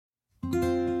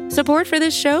Support for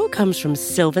this show comes from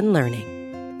Sylvan Learning.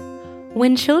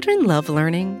 When children love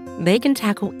learning, they can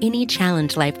tackle any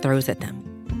challenge life throws at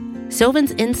them.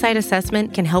 Sylvan's Insight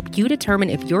Assessment can help you determine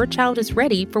if your child is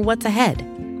ready for what's ahead.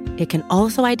 It can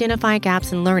also identify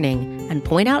gaps in learning and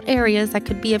point out areas that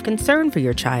could be of concern for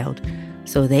your child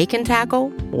so they can tackle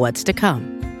what's to come.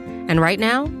 And right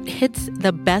now, it's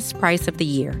the best price of the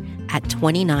year at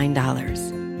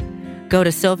 $29. Go to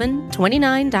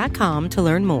sylvan29.com to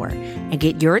learn more and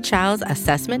get your child's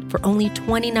assessment for only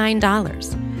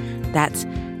 $29. That's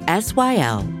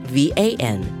SYLVAN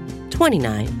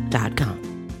 29.com.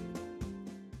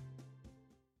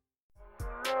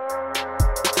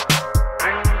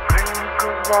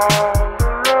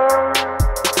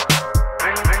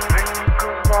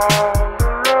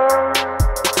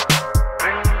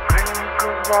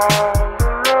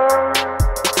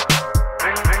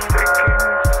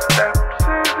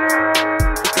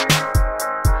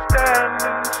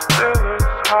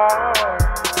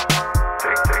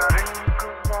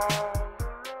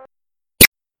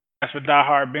 For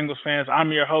diehard Bengals fans,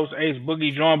 I'm your host, Ace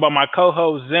Boogie, joined by my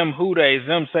co-host, Zim Hude.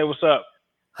 Zim, say what's up.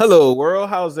 Hello, world.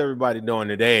 How's everybody doing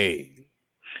today?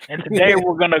 And today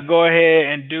we're going to go ahead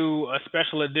and do a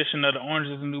special edition of the Orange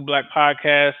is the New Black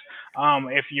podcast.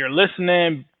 If you're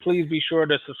listening, please be sure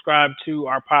to subscribe to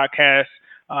our podcast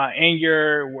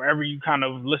wherever you kind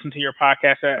of listen to your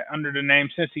podcast at, under the name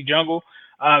Cincy Jungle.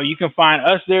 You can find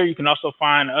us there. You can also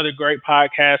find other great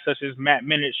podcasts such as Matt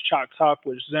Minute's Chalk Talk,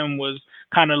 which Zim was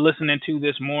kind of listening to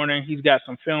this morning. He's got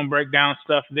some film breakdown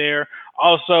stuff there.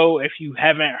 Also, if you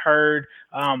haven't heard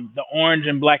the Orange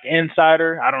and Black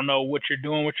Insider, I don't know what you're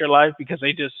doing with your life because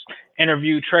they just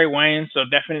interviewed Trey Wayne. So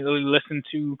definitely listen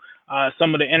to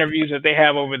some of the interviews that they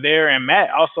have over there. And Matt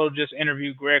also just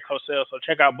interviewed Greg Cosell. So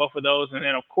check out both of those. And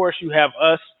then, of course, you have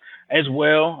us as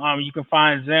well. You can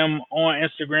find Zim on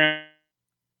Instagram.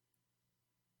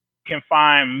 You can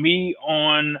find me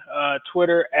on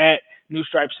Twitter at New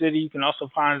Stripe City. You can also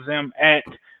find Zim at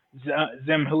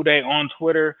Zim Hude on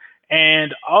Twitter.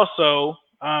 And also,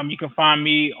 you can find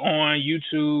me on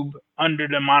YouTube under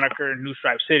the moniker New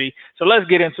Stripe City. So let's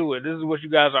get into it. This is what you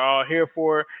guys are all here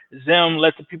for. Zim,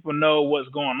 let the people know what's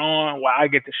going on while I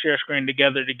get the share screen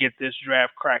together to get this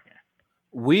draft cracking.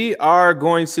 We are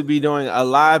going to be doing a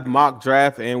live mock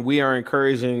draft, and we are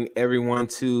encouraging everyone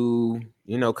to,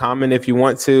 comment if you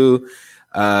want to.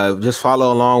 Just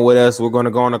follow along with us. We're going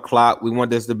to go on the clock. We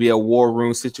want this to be a war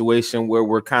room situation where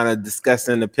we're kind of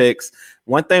discussing the picks.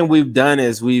 One thing we've done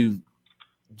is we've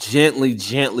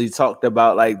gently talked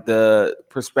about like the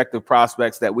prospective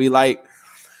prospects that we like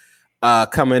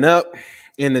coming up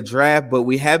in the draft, but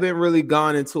we haven't really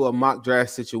gone into a mock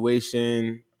draft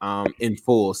situation in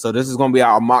full. So this is going to be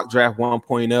our mock draft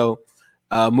 1.0.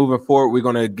 Moving forward, we're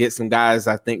going to get some guys,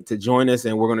 I think, to join us,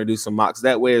 and we're going to do some mocks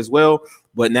that way as well.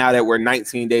 But now that we're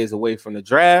 19 days away from the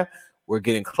draft, we're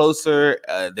getting closer.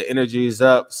 The energy is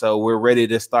up, so we're ready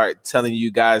to start telling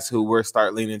you guys who we're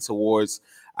start leaning towards.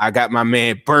 I got my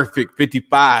man Perfect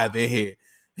 55 in here.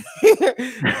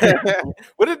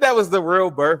 What if that was the real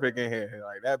Perfect in here?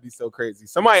 Like, that'd be so crazy.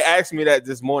 Somebody asked me that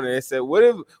this morning. They said, what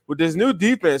if with this new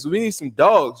defense, we need some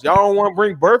dogs? Y'all don't want to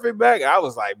bring Perfect back? I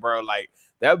was like, bro, like,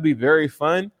 that would be very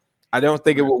fun. I don't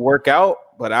think it would work out,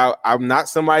 but I'm not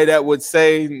somebody that would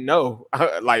say no.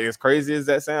 Like, as crazy as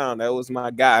that sound, that was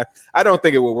my guy. I don't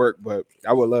think it would work, but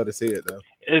I would love to see it, though.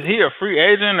 Is he a free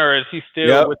agent or is he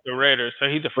still with the Raiders? So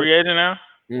he's a free agent now?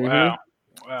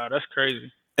 Mm-hmm. Wow, that's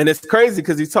crazy. And it's crazy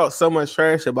because he talked so much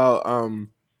trash about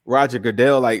Roger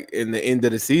Goodell, like, in the end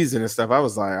of the season and stuff. I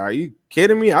was like, are you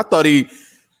kidding me? I thought he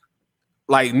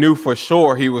knew for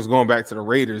sure he was going back to the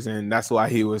Raiders, and that's why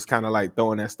he was kind of like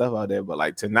throwing that stuff out there. But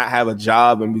like to not have a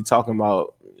job and be talking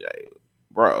about,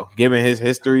 bro, given his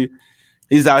history,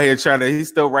 he's out here he's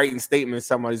still writing statements.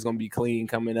 Somebody's going to be clean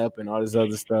coming up and all this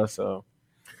other stuff. So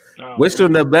wish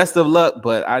him the best of luck,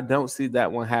 but I don't see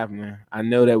that one happening. I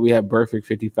know that we have Perfect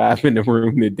 55 in the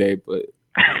room today, but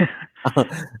I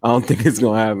don't think it's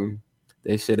going to happen.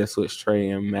 They should have switched Trey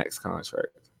and Mac's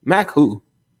contract. Mac who?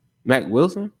 Mac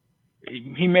Wilson?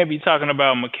 He may be talking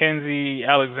about Mackenzie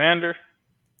Alexander.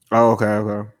 Oh,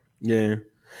 okay. Yeah.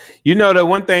 The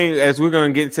one thing, as we're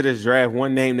going to get to this draft,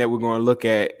 one name that we're going to look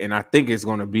at, and I think it's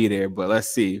going to be there, but let's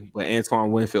see. But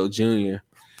Antoine Winfield Jr.,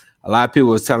 a lot of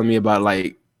people was telling me about,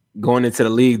 like, going into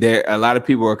the league there. A lot of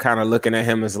people are kind of looking at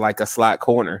him as like a slot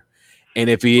corner.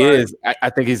 And if he is, I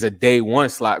think he's a day one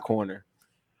slot corner.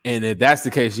 And if that's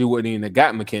the case, you wouldn't even have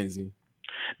got Mackenzie.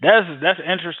 That's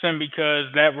interesting because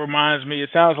that reminds me. It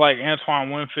sounds like Antoine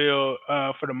Winfield,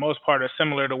 for the most part, are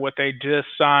similar to what they just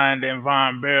signed in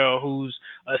Von Bell, who's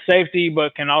a safety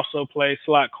but can also play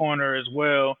slot corner as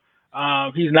well.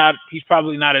 He's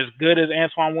probably not as good as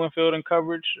Antoine Winfield in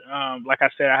coverage. Like I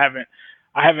said, I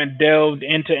haven't delved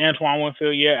into Antoine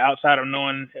Winfield yet, outside of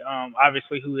knowing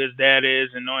obviously who his dad is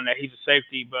and knowing that he's a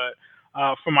safety. But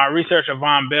from my research of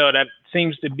Von Bell, that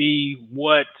seems to be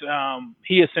what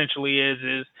he essentially is.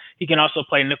 Is he can also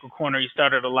play nickel corner. He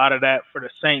started a lot of that for the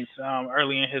Saints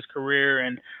early in his career,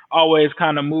 and always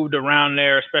kind of moved around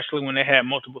there, especially when they had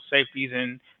multiple safeties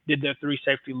and did their 3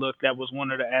 safety look. That was one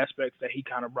of the aspects that he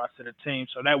kind of brought to the team.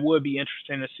 So that would be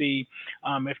interesting to see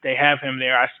if they have him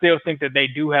there. I still think that they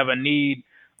do have a need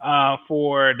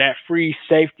for that free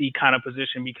safety kind of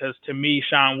position, because to me,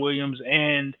 Sean Williams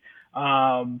and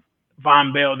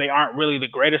Von Bell, they aren't really the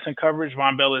greatest in coverage.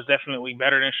 Von Bell is definitely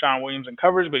better than Sean Williams in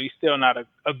coverage, but he's still not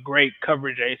a great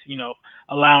coverage ace,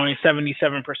 allowing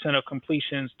 77% of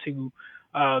completions to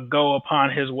go upon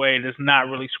his way does not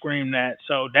really scream that.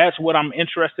 So that's what I'm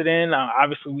interested in.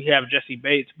 Obviously, we have Jesse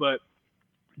Bates, but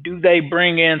do they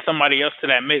bring in somebody else to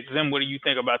that mix? Then what do you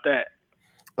think about that?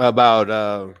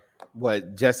 About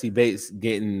what Jesse Bates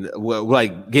getting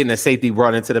a safety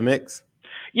brought into the mix?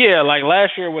 Yeah, like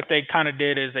last year, what they kind of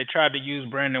did is they tried to use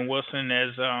Brandon Wilson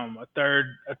as a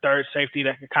third safety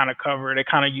that could kind of cover. They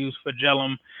kind of used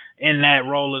Fagellum in that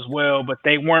role as well, but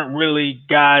they weren't really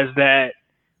guys that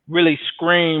really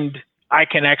screamed, I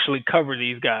can actually cover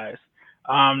these guys.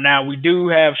 Now, we do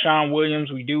have Sean Williams,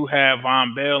 we do have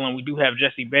Von Bell, and we do have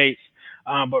Jesse Bates.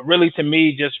 But really, to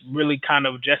me, just really kind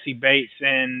of Jesse Bates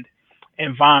and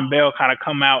Von Bell kind of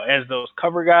come out as those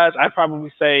cover guys. I'd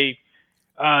probably say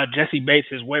Jesse Bates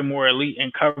is way more elite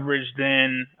in coverage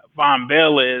than Von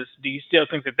Bell is. Do you still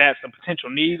think that that's a potential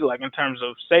need, like in terms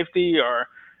of safety, or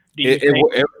do you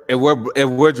think? If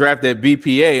we're drafted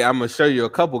BPA, I'm gonna show you a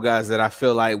couple guys that I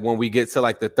feel like when we get to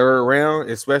like the 3rd round,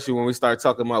 especially when we start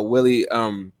talking about Willie,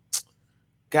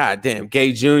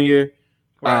 Gay Jr.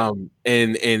 Right.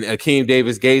 And Akeem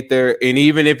Davis Gaither, and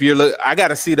even if you look, I got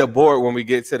to see the board when we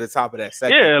get to the top of that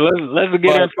second. Yeah, let's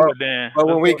get into it then. But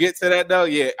when we get to that though,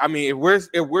 yeah, I mean,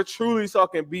 if we're truly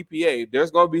talking BPA,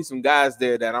 there's gonna be some guys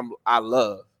there that I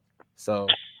love. So,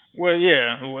 well,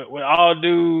 yeah, with all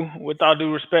due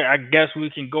respect, I guess we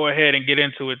can go ahead and get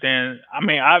into it then. I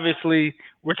mean, obviously,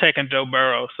 we're taking Joe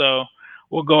Burrow, so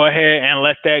we'll go ahead and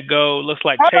let that go. Looks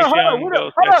like Chase Young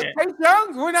goes second. Chase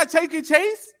Young? We're not taking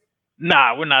Chase?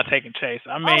 Nah, we're not taking Chase.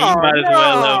 I mean, you might as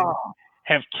well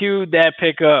have queued that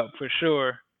pick up for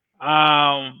sure.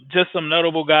 Just some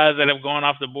notable guys that have gone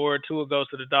off the board. Tua goes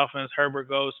to the Dolphins. Herbert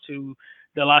goes to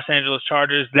the Los Angeles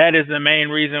Chargers. That is the main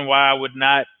reason why I would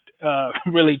not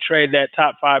really trade that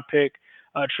top 5 pick.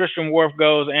 Tristan Wirfs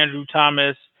goes. Andrew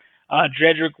Thomas.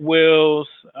 Jedrick Wills.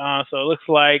 So it looks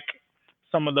like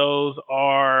some of those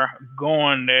are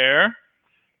going there.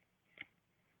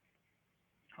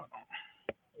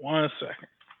 One second.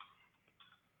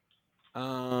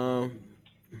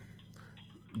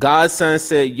 Godson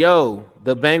said, "Yo,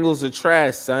 the Bengals are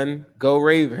trash, son. Go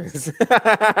Ravens."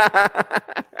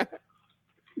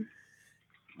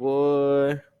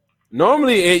 Boy,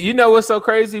 normally, you know what's so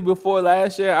crazy? Before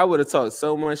last year, I would have talked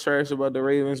so much trash about the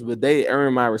Ravens, but they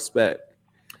earned my respect.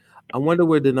 I wonder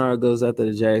where Denard goes after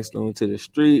the Jags throw him to the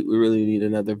street. We really need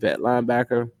another vet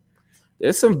linebacker.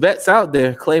 There's some vets out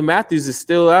there. Clay Matthews is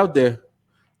still out there.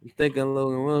 I'm thinking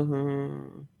Logan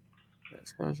Wilson.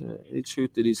 That's the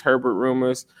truth to these Herbert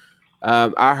rumors.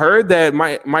 I heard that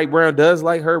Mike Brown does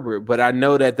like Herbert, but I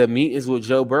know that the meetings with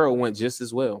Joe Burrow went just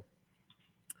as well.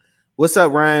 What's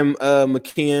up, Ryan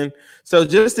McKeon? So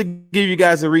just to give you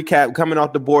guys a recap, coming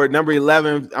off the board, number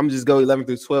 11, I'm just going 11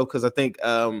 through 12 because I think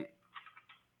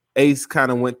Ace kind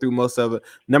of went through most of it.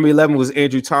 Number 11 was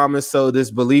Andrew Thomas. So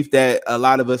this belief that a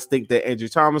lot of us think that Andrew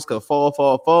Thomas could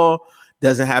fall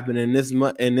doesn't happen in this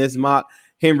mock.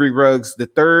 Henry Ruggs the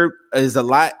third is a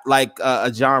lot like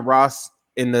a John Ross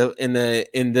in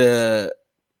the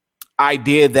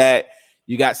idea that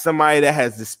you got somebody that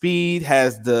has the speed,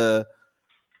 has the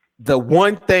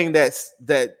one thing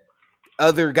that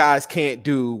other guys can't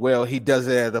do. Well, he does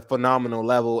it at a phenomenal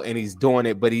level, and he's doing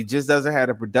it, but he just doesn't have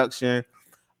the production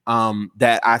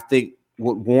that I think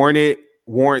would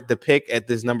warrant the pick at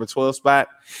this number 12 spot.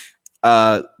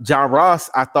 John Ross,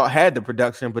 I thought, had the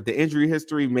production, but the injury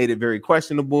history made it very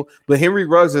questionable. But Henry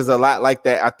Ruggs is a lot like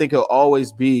that. I think he'll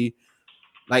always be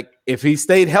like, if he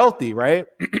stayed healthy, right?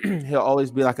 He'll always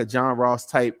be like a John Ross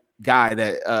type guy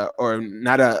that, or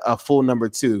not a full number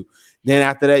 2. Then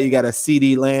after that, you got a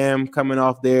CeeDee Lamb coming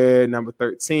off there, number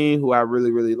 13, who I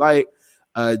really, really like.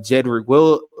 Jedrick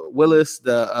Willis,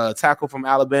 the tackle from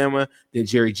Alabama. Then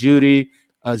Jerry Jeudy.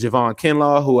 Javon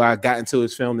Kinlaw, who I got into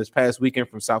his film this past weekend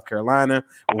from South Carolina.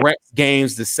 Rex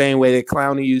games the same way that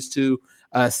Clowney used to.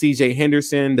 CJ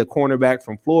Henderson, the cornerback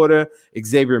from Florida,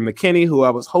 Xavier McKinney, who I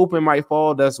was hoping might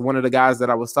fall. That's one of the guys that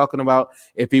I was talking about.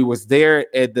 If he was there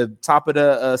at the top of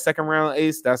the second round,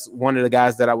 Ace, that's one of the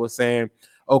guys that I was saying,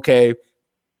 okay,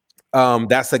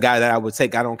 that's the guy that I would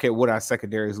take. I don't care what our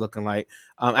secondary is looking like.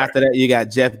 After that, you got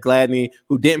Jeff Gladney,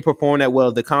 who didn't perform that well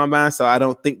at the combine, so I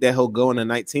don't think that he'll go in the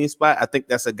 19th spot. I think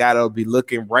that's a guy that'll be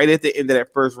looking right at the end of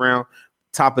that first round,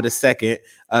 top of the second.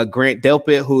 Grant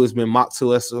Delpit, who has been mocked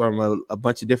to us from a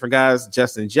bunch of different guys.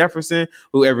 Justin Jefferson,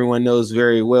 who everyone knows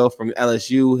very well from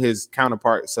LSU, his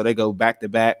counterpart, so they go back to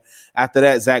back. After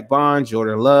that, Zach Bond,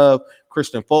 Jordan Love,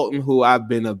 Christian Fulton, who I've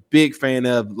been a big fan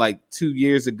of like 2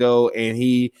 years ago, and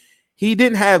he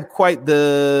didn't have quite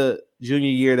the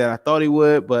junior year that I thought he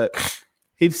would, but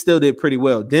he still did pretty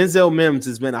well. Denzel Mims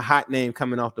has been a hot name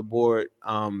coming off the board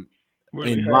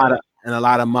in a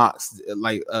lot of mocks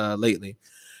lately.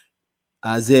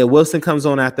 Isaiah Wilson comes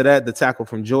on after that, the tackle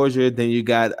from Georgia. Then you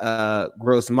got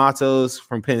Gross Matos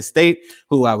from Penn State,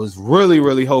 who I was really,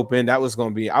 really hoping that was going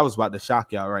to be. I was about to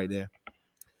shock y'all right there.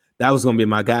 That was going to be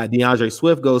my guy. DeAndre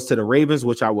Swift goes to the Ravens,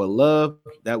 which I would love.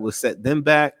 That would set them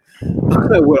back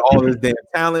with all this damn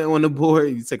talent on the board.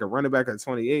 You take a running back at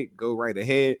 28, go right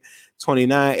ahead.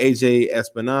 29, AJ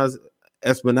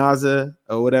Espinoza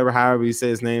or whatever, however you say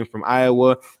his name, from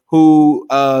Iowa, who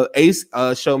Ace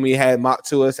showed me had mocked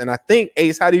to us. And I think,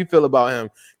 Ace, how do you feel about him?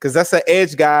 Because that's an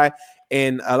edge guy,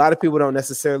 and a lot of people don't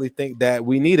necessarily think that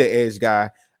we need an edge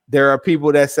guy. There are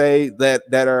people that say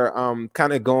that are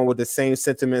kind of going with the same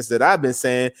sentiments that I've been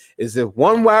saying, is if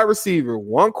one wide receiver,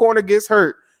 one corner gets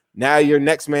hurt, now your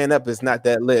next man up is not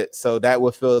that lit. So that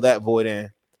would fill that void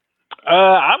in.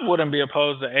 I wouldn't be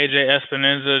opposed to AJ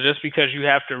Espinoza just because you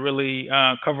have to really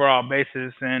cover all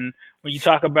bases. And when you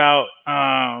talk about,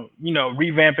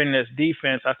 revamping this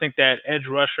defense, I think that edge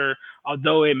rusher,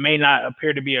 although it may not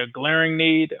appear to be a glaring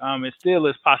need, it still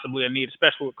is possibly a need,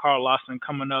 especially with Carl Lawson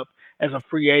coming up as a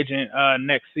free agent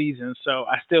next season. So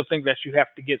I still think that you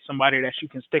have to get somebody that you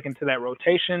can stick into that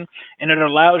rotation, and it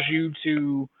allows you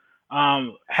to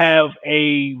have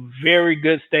a very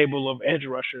good stable of edge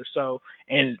rushers. So,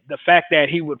 and the fact that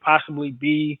he would possibly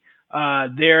be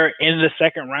there in the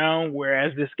second round,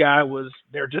 whereas this guy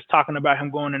they're just talking about him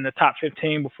going in the top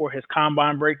 15 before his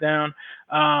combine breakdown,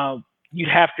 you'd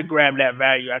have to grab that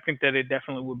value. I think that it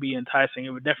definitely would be enticing. It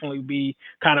would definitely be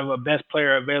kind of a best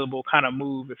player available kind of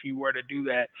move if you were to do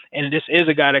that. And this is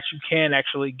a guy that you can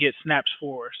actually get snaps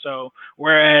for. So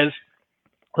whereas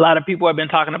a lot of people have been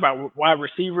talking about wide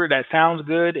receiver, that sounds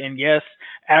good. And yes,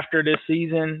 after this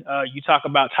season, you talk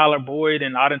about Tyler Boyd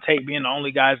and Auden Tate being the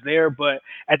only guys there. But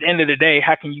at the end of the day,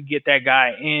 how can you get that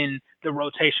guy in the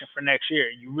rotation for next year?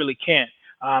 You really can't.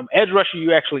 Edge rusher,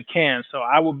 you actually can. So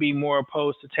I would be more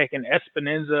opposed to taking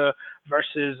Espinoza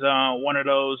versus one of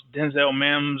those Denzel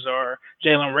Mims or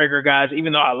Jalen Reagor guys.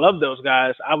 Even though I love those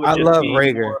guys, I love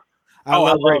Reagor. I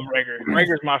love Reagor.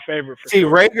 Reagor's my favorite. See,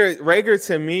 sure. Reagor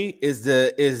to me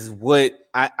is what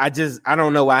I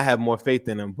don't know why I have more faith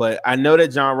in him, but I know that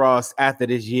John Ross after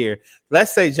this year,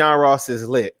 let's say John Ross is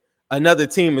lit, another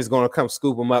team is going to come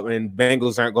scoop him up, and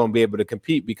Bengals aren't going to be able to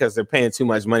compete because they're paying too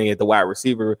much money at the wide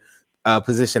receiver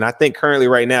position. I think currently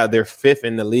right now they're fifth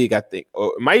in the league, I think,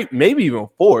 or maybe even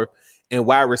fourth in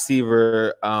wide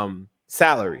receiver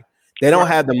salary. They don't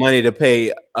have the money to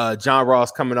pay John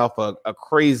Ross coming off a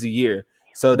crazy year.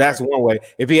 So that's one way.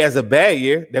 If he has a bad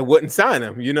year, they wouldn't sign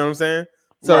him. You know what I'm saying?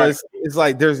 So it's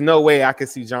like there's no way I could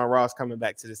see John Ross coming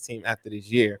back to this team after this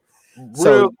year.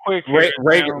 So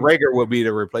Reagor will be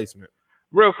the replacement.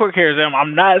 Real quick here, Zim.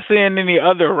 I'm not seeing any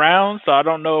other rounds, so I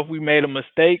don't know if we made a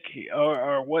mistake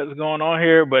or what's going on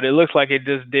here, but it looks like it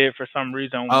just did for some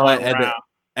reason one round.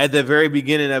 At the very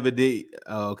beginning of it,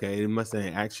 okay. It must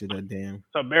have actually that damn.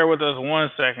 So bear with us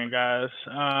 1 second, guys.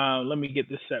 Let me get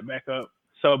this set back up.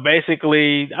 So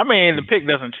basically, I mean, the pick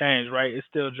doesn't change, right? It's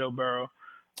still Joe Burrow.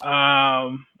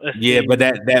 But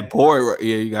that board,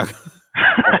 you got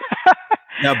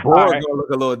that board gonna look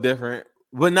a little different.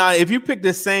 But now, if you pick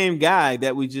the same guy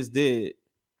that we just did,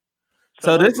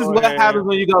 so this is what happens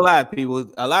when you go live,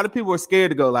 people. A lot of people are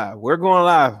scared to go live. We're going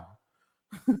live.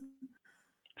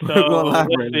 So let's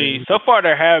see. So far,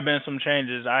 there have been some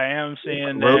changes. I am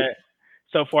seeing that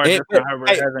so far. Hasn't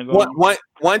gone.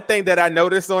 One thing that I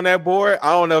noticed on that board,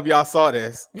 I don't know if y'all saw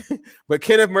this, but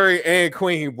Kenneth Murray and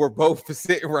Queen were both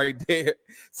sitting right there.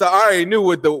 So I already knew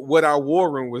what our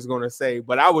war room was going to say,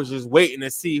 but I was just waiting to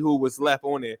see who was left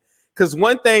on it. Because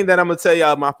one thing that I'm going to tell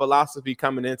y'all, my philosophy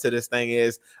coming into this thing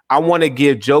is I want to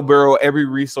give Joe Burrow every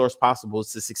resource possible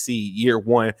to succeed year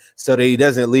one so that he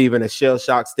doesn't leave in a shell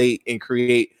shock state and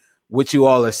create what you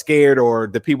all are scared or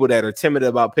the people that are timid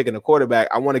about picking a quarterback.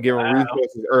 I want to give him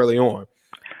resources early on.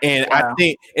 And I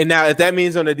think, and now if that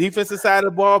means on the defensive side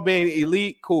of the ball being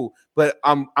elite, cool. But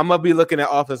I'm gonna be looking at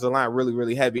offensive line really,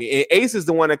 really heavy. And Ace is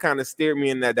the one that kind of steered me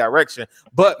in that direction.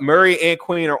 But Murray and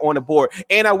Queen are on the board.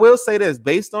 And I will say this,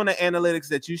 based on the analytics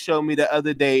that you showed me the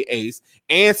other day, Ace,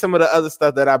 and some of the other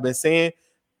stuff that I've been seeing,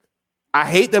 I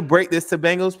hate to break this to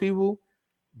Bengals people,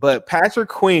 but Patrick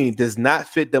Queen does not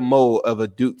fit the mold of a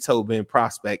Duke Tobin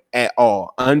prospect at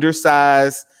all.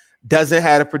 Undersized, doesn't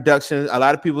have a production. A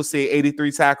lot of people say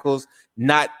 83 tackles.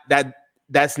 Not that.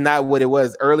 That's not what it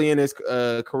was early in his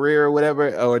career or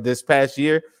whatever, or this past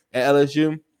year at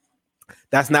LSU.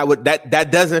 That's not what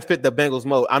that doesn't fit the Bengals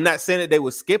mold. I'm not saying that they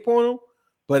would skip on him,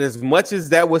 but as much as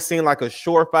that would seem like a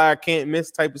surefire can't miss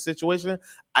type of situation,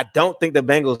 I don't think the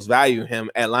Bengals value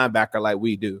him at linebacker like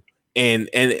we do. And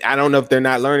I don't know if they're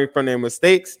not learning from their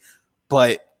mistakes,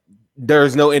 but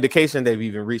there's no indication they've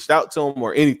even reached out to him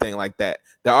or anything like that.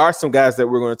 There are some guys that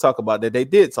we're going to talk about that they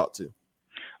did talk to.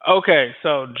 Okay,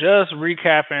 so just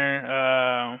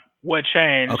recapping what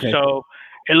changed. Okay. So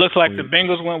it looks like the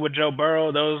Bengals went with Joe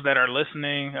Burrow. Those that are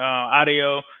listening,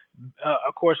 audio,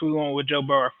 of course, we went with Joe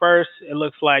Burrow first. It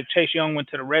looks like Chase Young went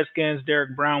to the Redskins.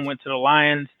 Derek Brown went to the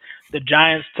Lions. The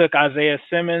Giants took Isaiah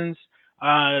Simmons.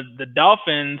 The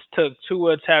Dolphins took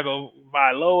Tua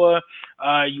Tagovailoa.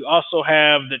 You also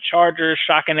have the Chargers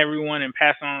shocking everyone and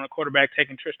passing on a quarterback,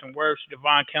 taking Tristan Wirfs.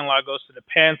 Devon Kinlaw goes to the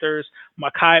Panthers.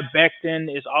 Mekhi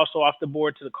Becton is also off the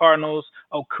board to the Cardinals.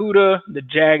 Okudah, the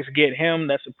Jags get him.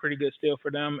 That's a pretty good steal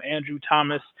for them. Andrew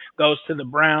Thomas goes to the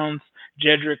Browns.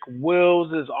 Jedrick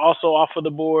Wills is also off of the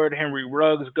board. Henry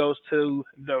Ruggs goes to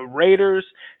the Raiders.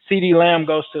 CeeDee Lamb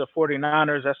goes to the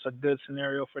 49ers. That's a good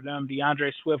scenario for them.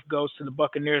 DeAndre Swift goes to the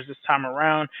Buccaneers this time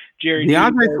around.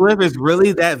 DeAndre Swift is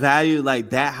really that value, like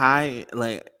that high?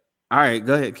 Like, all right,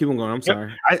 go ahead. Keep on going. I'm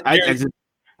sorry.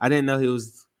 I didn't know he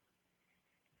was.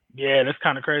 Yeah, that's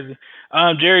kind of crazy.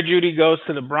 Jerry Jeudy goes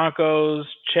to the Broncos.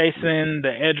 Chasen,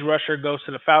 the edge rusher, goes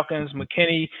to the Falcons.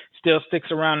 McKinney still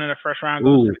sticks around in the first round,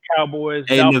 goes to the Cowboys.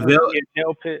 Hey, Neville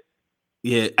Pitt.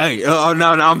 Yeah. Hey, no,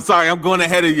 I'm sorry. I'm going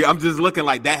ahead of you. I'm just looking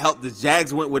like that helped. The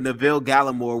Jags went with Neville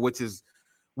Gallimore, which is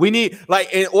we need,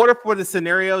 like, in order for the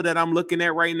scenario that I'm looking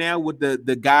at right now with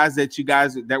the guys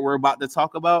that we're about to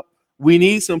talk about, we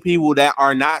need some people that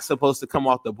are not supposed to come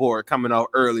off the board coming off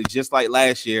early, just like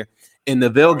last year. And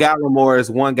Neville Gallimore is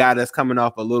one guy that's coming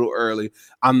off a little early.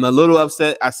 I'm a little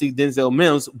upset. I see Denzel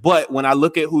Mims, but when I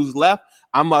look at who's left,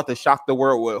 I'm about to shock the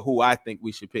world with who I think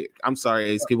we should pick. I'm sorry,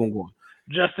 Ace, keep on going.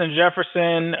 Justin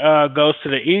Jefferson goes to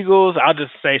the Eagles. I'll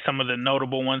just say some of the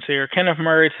notable ones here. Kenneth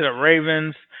Murray to the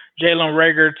Ravens. Jalen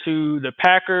Reagor to the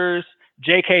Packers.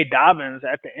 J.K. Dobbins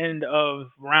at the end of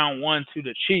round 1 to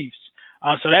the Chiefs.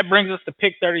 So that brings us to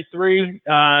pick 33.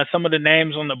 Some of the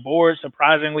names on the board,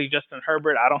 surprisingly, Justin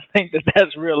Herbert. I don't think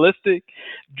that's realistic.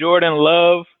 Jordan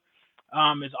Love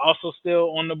is also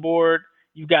still on the board.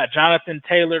 You've got Jonathan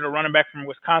Taylor, the running back from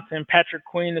Wisconsin. Patrick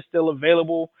Queen is still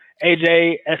available.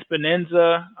 AJ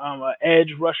Espinoza,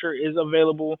 edge rusher, is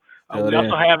available. We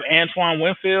also have Antoine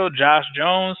Winfield, Josh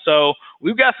Jones. So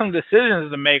we've got some decisions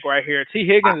to make right here. T.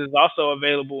 Higgins is also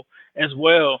available as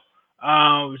well.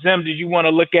 Zim, did you want to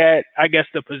look at, I guess,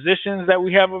 the positions that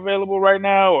we have available right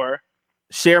now, or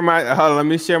let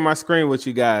me share my screen with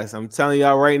you guys. I'm telling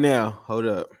y'all right now. Hold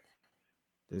up.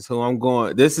 This is who I'm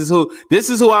going. This is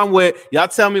who I'm with. Y'all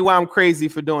tell me why I'm crazy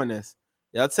for doing this.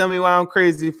 But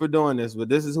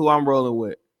this is who I'm rolling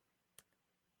with.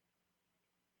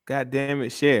 God damn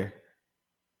it, share.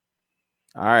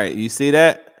 All right, you see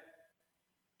that?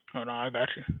 Hold on, I got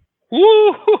you.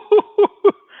 Woo!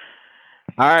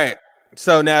 All right.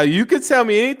 So now you can tell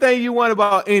me anything you want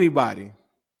about anybody,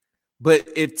 but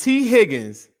if T.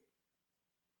 Higgins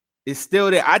is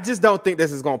still there, I just don't think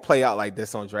this is going to play out like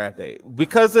this on draft day.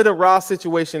 Because of the Ross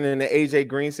situation and the AJ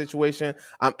Green situation,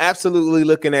 I'm absolutely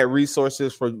looking at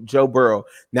resources for Joe Burrow.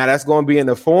 Now, that's going to be in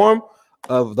the form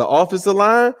of the offensive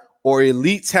line or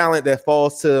elite talent that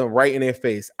falls to them right in their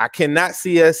face. I cannot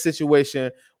see a situation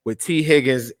with T.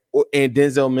 Higgins and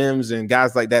Denzel Mims and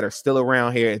guys like that are still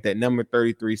around here at that number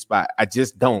 33 spot. I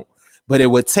just don't. But it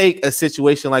would take a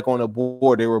situation like on the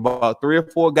board. There were about 3 or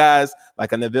 4 guys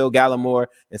like a Neville Gallimore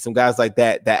and some guys like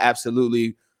that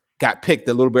absolutely got picked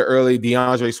a little bit early.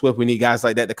 DeAndre Swift, we need guys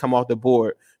like that to come off the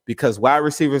board because wide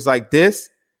receivers like this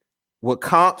with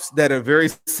comps that are very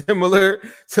similar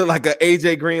to like an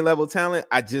AJ Green level talent,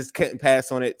 I just couldn't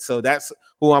pass on it. So that's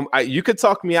who you could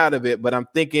talk me out of it, but I'm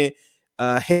thinking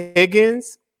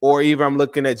Higgins, or even I'm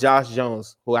looking at Josh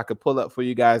Jones, who I could pull up for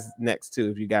you guys next too,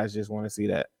 if you guys just want to see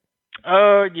that.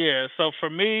 Yeah. So for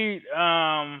me,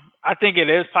 I think it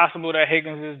is possible that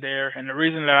Higgins is there, and the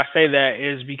reason that I say that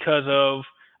is because of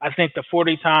I think the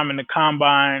 40 time in the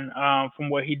combine, from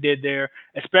what he did there,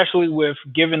 especially with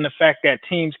given the fact that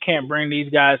teams can't bring these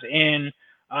guys in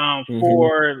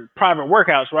for private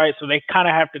workouts, right? So they kind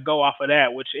of have to go off of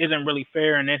that, which isn't really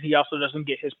fair. And then he also doesn't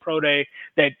get his pro day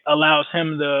that allows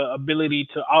him the ability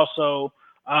to also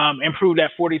improve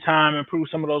that 40 time, improve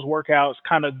some of those workouts,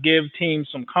 kind of give teams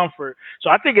some comfort. So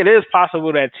I think it is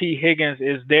possible that T. Higgins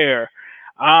is there.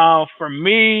 For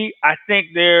me, I think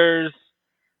there's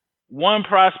one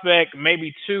prospect,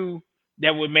 maybe two,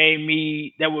 that would make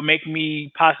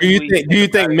me possibly. Do you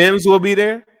think Mims will be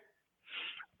there?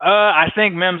 I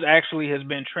think Mims actually has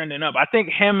been trending up. I think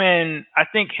him and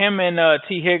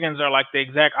T. Higgins are like the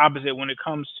exact opposite when it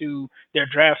comes to their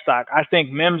draft stock. I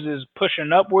think Mims is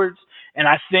pushing upwards, and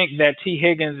I think that T.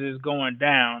 Higgins is going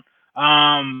down.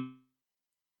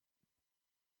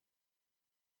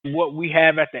 What we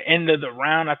have at the end of the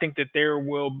round, I think that there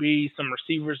will be some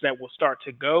receivers that will start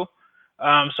to go.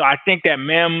 So I think that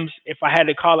Mims, if I had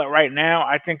to call it right now,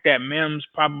 I think that Mims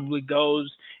probably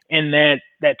goes in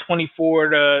that 24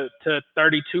 to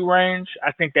 32 range.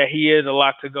 I think that he is a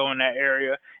lot to go in that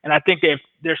area. And I think that if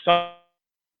there's some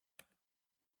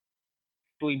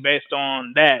based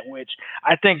on that, which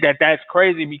I think that that's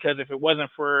crazy, because if it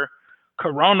wasn't for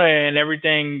Corona and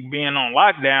everything being on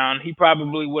lockdown, he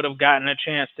probably would have gotten a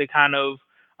chance to kind of,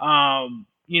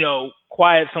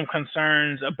 quiet some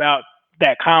concerns about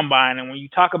that combine. And when you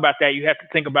talk about that, you have to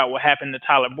think about what happened to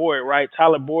Tyler Boyd, right?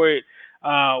 Tyler Boyd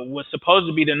was supposed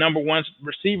to be the number one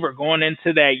receiver going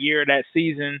into that year, that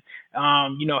season.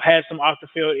 Had some off the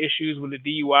field issues with the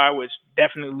DUI, which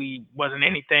definitely wasn't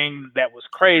anything that was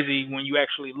crazy when you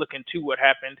actually look into what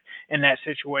happened in that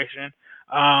situation.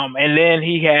 And then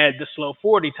he had the slow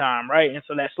 40 time, right? And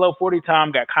so that slow 40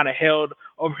 time got kind of held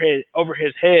over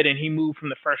his head, and he moved from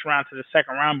the first round to the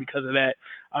second round because of that.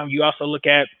 You also look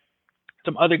at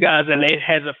some other guys that it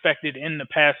has affected in the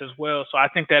past as well. So I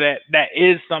think that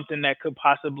is something that could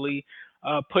possibly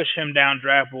push him down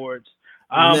draft boards.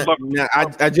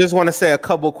 I just want to say a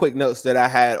couple quick notes that I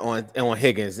had on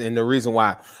Higgins, and the reason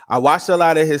why I watched a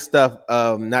lot of his stuff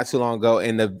not too long ago,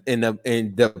 and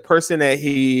the person that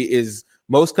he is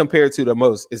most compared to the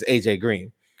most is AJ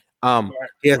Green.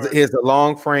 He has a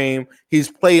long frame. He's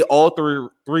played all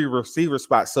three receiver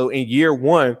spots. So in year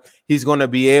one, he's going to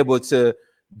be able to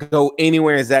go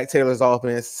anywhere in Zach Taylor's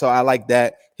offense. So I like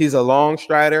that. He's a long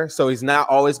strider, so he's not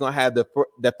always going to have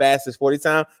the fastest 40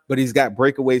 time, but he's got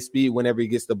breakaway speed whenever he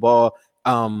gets the ball.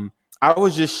 I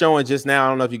was just showing just now, I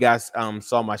don't know if you guys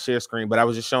saw my share screen, but I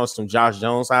was just showing some Josh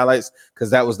Jones highlights,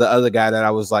 because that was the other guy that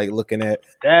I was like looking at.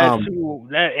 That's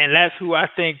who I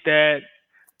think that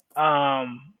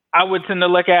I would tend to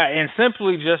look at, and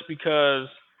simply just because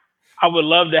I would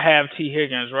love to have T.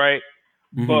 Higgins, right?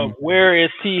 Mm-hmm. But where is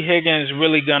T. Higgins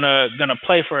really gonna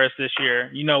play for us this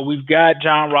year? We've got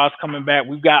John Ross coming back.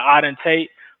 We've got Auden Tate,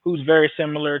 who's very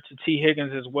similar to T.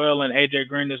 Higgins as well, and AJ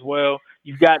Green as well.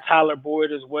 You've got Tyler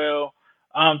Boyd as well.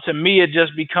 To me, it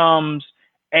just becomes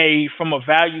from a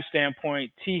value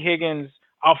standpoint, T. Higgins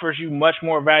offers you much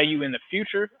more value in the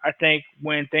future, I think,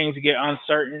 when things get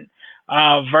uncertain,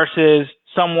 versus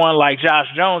someone like Josh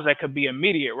Jones that could be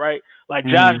immediate, right? Like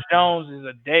Josh Jones is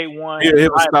a day one. He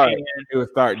would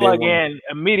start plug in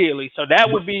immediately. So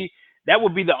that would be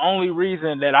the only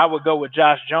reason that I would go with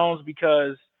Josh Jones,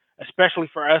 because especially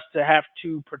for us to have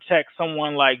to protect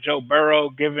someone like Joe Burrow,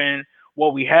 given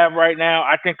what we have right now,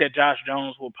 I think that Josh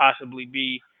Jones will possibly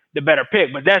be the better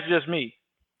pick. But that's just me.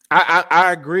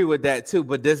 I agree with that too.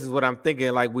 But this is what I'm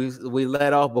thinking. Like we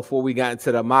let off before we got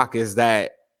into the mock, is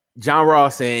that John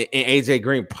Ross and AJ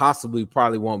Green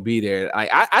probably won't be there.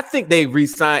 I think they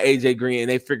re-sign AJ Green and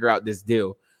they figure out this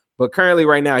deal. But currently,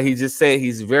 right now, he just said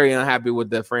he's very unhappy with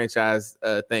the franchise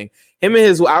thing. Him and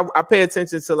his, I pay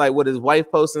attention to like what his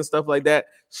wife posts and stuff like that.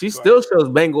 She still shows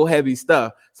Bengal heavy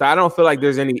stuff, so I don't feel like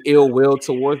there's any ill will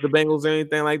towards the Bengals or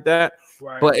anything like that.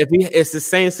 Right. But it's the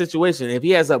same situation. If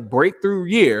he has a breakthrough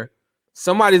year,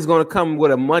 somebody's going to come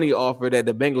with a money offer that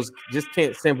the Bengals just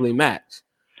can't simply match.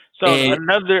 So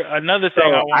another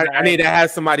thing I need to have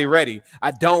somebody ready.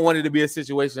 I don't want it to be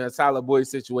a Tyler Boyd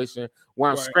situation where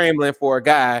I'm scrambling for a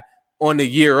guy on the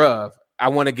year of. I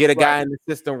want to get a guy in the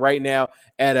system right now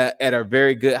at a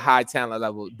very good high talent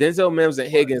level. Denzel Mims and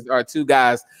Higgins are two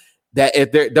guys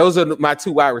that those are my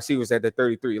two wide receivers at the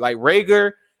 33. Like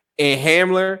Rager and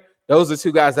Hamler, those are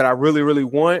two guys that I really, really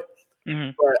want.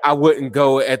 Mm-hmm. But I wouldn't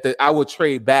go I would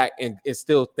trade back and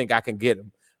still think I can get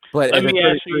them. But those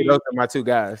are my two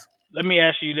guys. Let me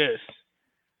ask you this.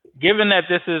 Given that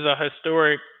this is a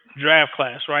historic draft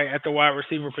class, right, at the wide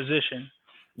receiver position,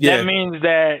 that means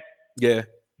that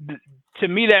to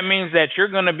me, that means that you're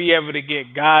going to be able to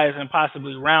get guys in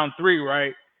possibly round 3,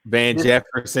 right? Van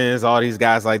Jefferson's, all these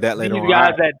guys like that later on. These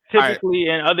guys that typically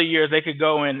in other years they could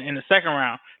go in the second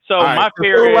round. So my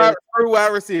fear is wide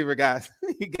receiver, guys.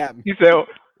 You got me. You said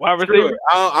wide receiver?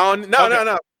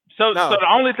 No. So the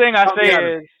only thing I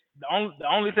say is the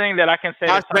only thing that I can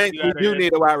say you do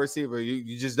need a wide receiver.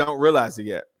 You just don't realize it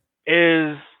yet.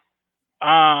 Is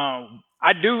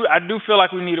I do feel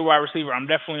like we need a wide receiver. I'm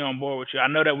definitely on board with you. I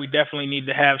know that we definitely need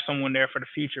to have someone there for the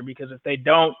future, because if they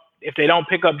don't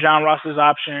pick up John Ross's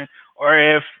option, or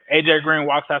if AJ Green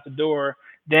walks out the door,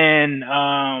 then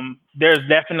there's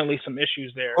definitely some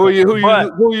issues there. Who you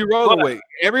rolling with?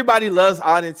 Everybody loves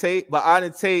Auden Tate, but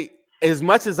Auden Tate, as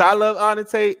much as I love Auden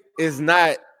Tate, is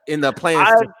not in the plans.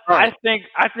 I think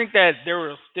that there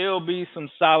will still be some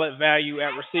solid value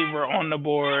at receiver on the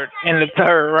board in the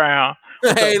third round.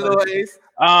 Hey, Louis.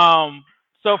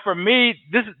 So for me,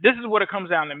 this is what it comes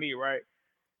down to me, right?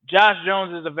 Josh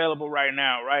Jones is available right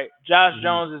now, right? Josh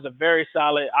Jones is a very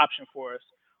solid option for us.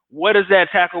 What is that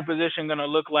tackle position going to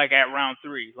look like at round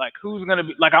 3? Like, who's going to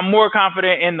be – like, I'm more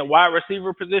confident in the wide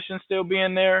receiver position still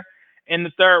being there in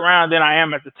the third round than I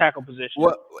am at the tackle position.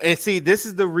 Well, and see, this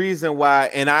is the reason why,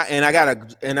 and I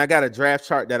got a draft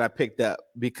chart that I picked up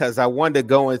because I wanted to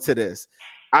go into this.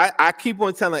 I keep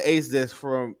on telling Ace this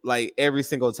from like every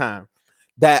single time,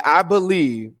 that I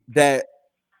believe that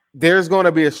there's going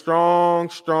to be a strong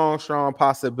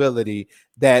possibility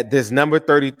that this number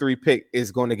 33 pick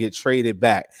is going to get traded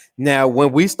back. Now,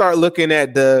 when we start looking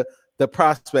at the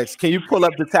prospects, can you pull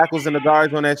up the tackles and the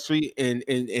guards on that street and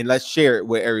let's share it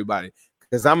with everybody?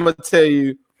 Because I'm going to tell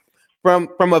you from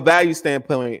a value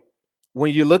standpoint,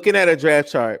 when you're looking at a draft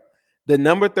chart, the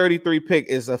number 33 pick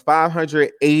is a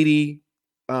 580.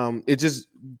 It just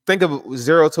think of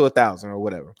 0 to 1,000 or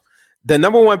whatever. The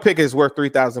number 1 pick is worth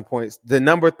 3,000 points. The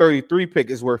number 33 pick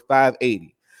is worth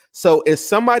 580. So if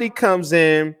somebody comes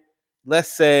in,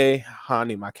 let's say, I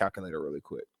need my calculator really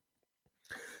quick.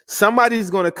 Somebody's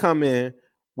going to come in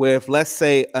with, let's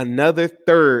say, another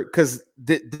third, because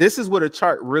this is where the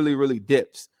chart really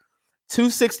dips.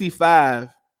 265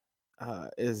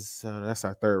 is that's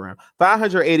our third round.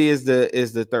 580 is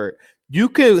the third. You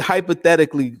could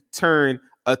hypothetically turn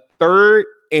a third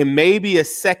and maybe a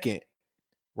second,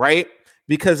 right?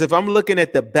 Because if I'm looking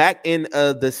at the back end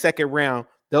of the second round,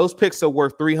 those picks are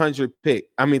worth 300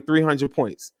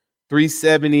 points,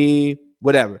 370,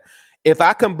 whatever. If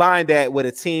I combine that with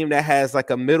a team that has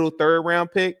like a middle third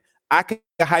round pick, I can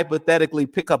hypothetically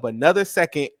pick up another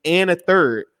second and a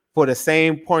third for the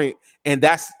same point. And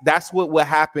that's what will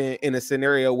happen in a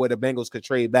scenario where the Bengals could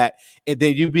trade back. And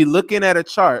then you'd be looking at a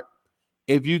chart.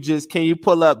 If you can you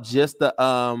pull up just the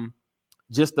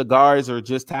guards or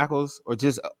just tackles or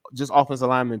just offensive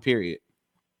linemen, period?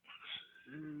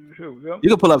 Here we go. You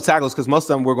can pull up tackles because most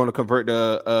of them we're going to convert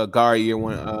to guard year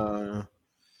one.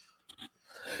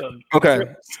 Okay,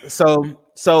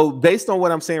 so based on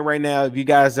what I'm saying right now, if you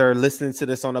guys are listening to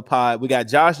this on the pod, we got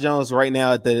Josh Jones right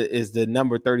now is the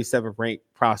number 37 ranked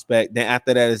prospect. Then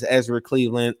after that is Ezra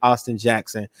Cleveland, Austin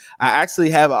Jackson. I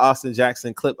actually have an Austin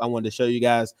Jackson clip I wanted to show you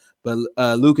guys, but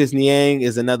Lucas Niang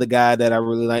is another guy that I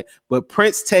really like. But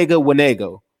Prince Tega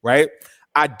Winego, right?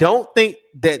 I don't think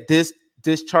that this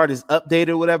chart is updated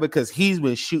or whatever because he's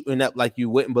been shooting up like you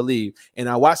wouldn't believe. And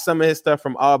I watched some of his stuff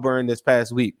from Auburn this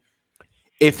past week.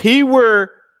 If he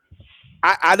were,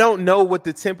 I don't know what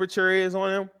the temperature is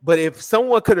on him, but if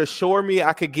someone could assure me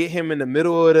I could get him in the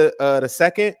middle of the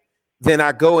second, then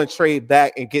I go and trade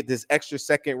back and get this extra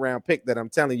second round pick that I'm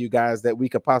telling you guys that we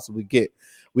could possibly get.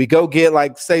 We go get,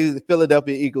 like, say the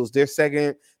Philadelphia Eagles, their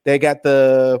second, they got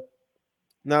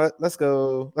let's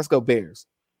go Bears.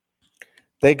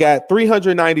 They got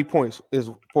 390 points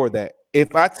is for that.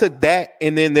 If I took that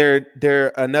and then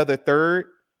they're another third,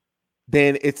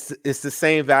 then it's the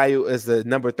same value as the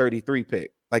number 33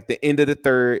 pick, like the end of the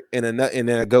third and then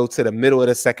I go to the middle of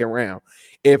the second round.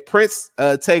 If Prince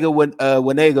Tega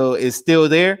Winego is still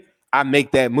there, I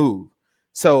make that move.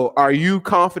 So are you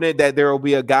confident that there will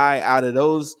be a guy out of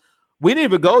those? We didn't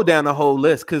even go down the whole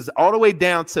list because all the way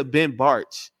down to Ben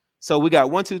Barch. So we got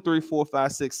 1, 2, 3, 4,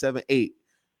 5, 6, 7, 8.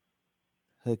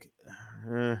 I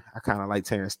kind of like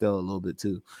Terrence Steele a little bit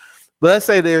too. But let's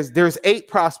say there's 8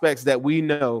 prospects that we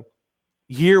know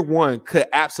year one could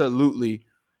absolutely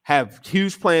have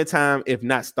huge playing time, if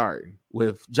not starting,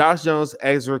 with Josh Jones,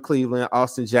 Ezra Cleveland,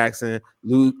 Austin Jackson,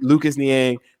 Lucas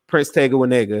Niang, Prince Tega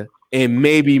Winego, and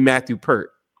maybe Matthew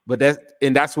Pert. But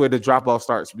that's where the drop-off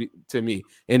starts to me.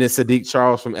 And it's Sadiq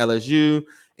Charles from LSU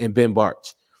and Ben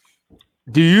Barch.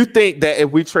 Do you think that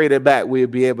if we trade it back, we'll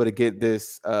be able to get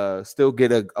this, still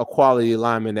get a quality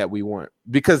lineman that we want?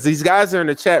 Because these guys are in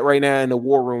the chat right now in the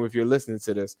war room. If you're listening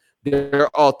to this, they're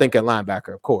all thinking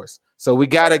linebacker, of course. So we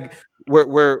gotta,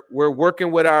 we're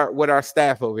working with our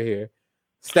staff over here.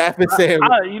 Staff is saying,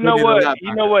 you know what?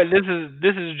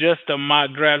 This is just a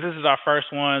mock draft. This is our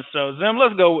first one. So Zim,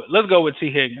 let's go with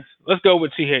T. Higgins.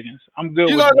 I'm good.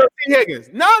 You with gonna go T. Higgins?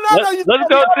 No. Let's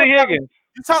go T. Higgins.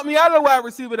 You taught me out of the wide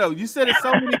receiver though. You said it's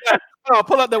so many guys. Hold on,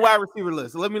 pull up the wide receiver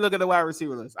list. Let me look at the wide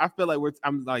receiver list. I feel like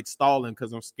I'm like stalling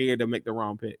because I'm scared to make the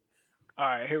wrong pick. All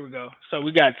right, here we go. So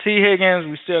we got T. Higgins.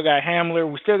 We still got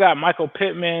Hamler. We still got Michael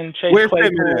Pittman. Where's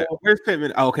Pittman? Where's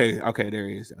Pittman? Okay, there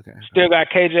he is. Okay. Still got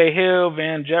KJ Hill,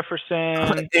 Van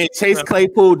Jefferson. And Chase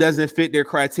Claypool doesn't fit their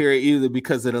criteria either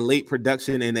because of the late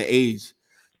production and the age.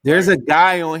 There's a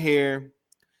guy on here.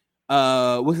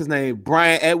 What's his name?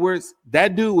 Brian Edwards.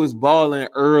 That dude was balling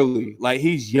early. Like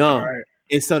he's young. Right.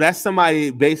 And so that's somebody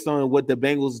based on what the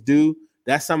Bengals do.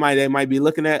 That's somebody they might be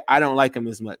looking at. I don't like him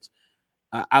as much.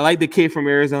 I like the kid from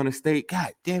Arizona State.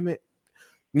 God damn it.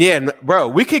 Yeah, bro.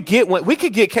 We could get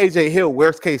KJ Hill,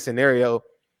 worst case scenario.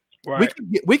 Right.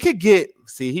 We could get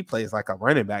see, he plays like a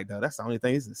running back, though. That's the only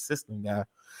thing. He's a system guy.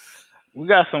 We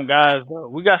got some guys, though.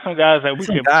 We got some guys that we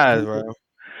can guys, bro.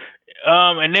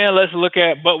 And then let's look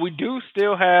at, but we do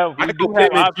still have Michael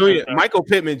Pittman Jr. Michael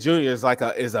Pittman Jr. is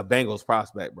a Bengals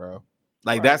prospect, bro.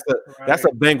 Like that's a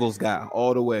Bengals guy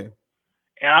all the way.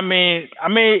 I mean,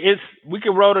 we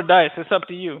can roll the dice. It's up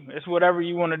to you. It's whatever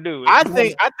you want to do. I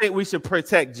think we should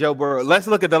protect Joe Burrow. Let's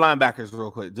look at the linebackers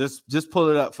real quick. Just pull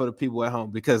it up for the people at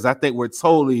home because I think we're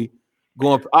totally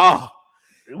going.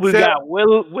 We got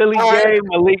Willie Gay,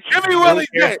 Malik. Give me Willie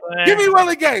Gay. Give me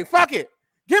Willie Gay. Fuck it.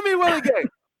 Give me Willie Gay.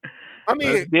 I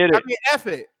mean, F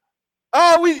it.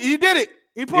 Oh, he did it.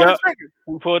 He pulled the trigger.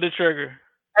 We pulled the trigger.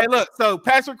 Hey, look. So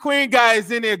Patrick Queen guy is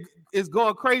in there, is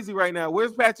going crazy right now.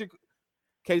 Where's Patrick?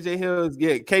 KJ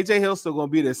Hill's still going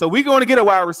to be there. So we're going to get a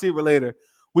wide receiver later.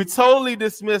 We totally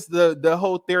dismissed the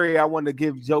whole theory. I wanted to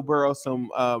give Joe Burrow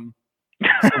some Joe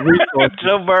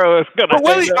Burrow is going to.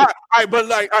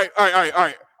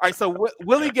 All right. So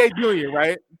Willie Gay Jr.,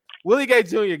 right? Willie Gay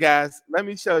Jr., guys. Let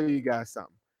me show you guys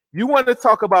something. You want to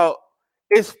talk about?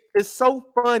 It's so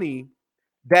funny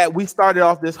that we started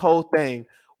off this whole thing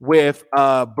with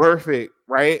Burfict,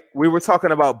 right? We were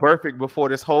talking about Burfict before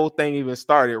this whole thing even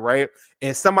started, right?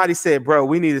 And somebody said, bro,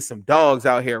 we needed some dogs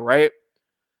out here, right?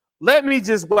 Let me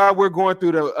just, while we're going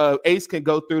through the Ace can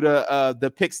go through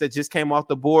the picks that just came off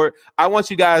the board. I want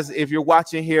you guys, if you're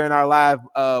watching here in our live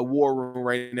war room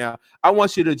right now, I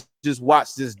want you to just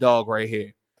watch this dog right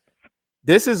here.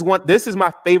 This is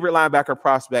my favorite linebacker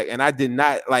prospect, and I did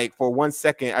not for 1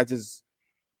 second. I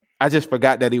just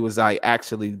forgot that he was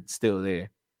actually still there.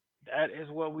 That is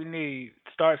what we need.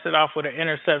 Starts it off with an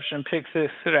interception, pick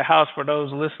 6 to the house for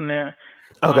those listening.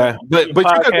 Okay, but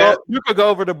you could go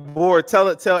over the board.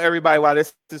 Tell everybody why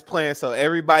this is playing, so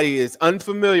everybody is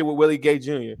unfamiliar with Willie Gay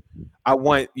Jr. I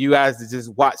want you guys to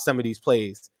just watch some of these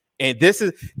plays. And this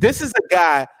is a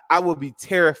guy I would be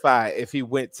terrified if he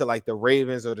went to the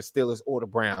Ravens or the Steelers or the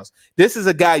Browns. This is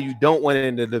a guy you don't want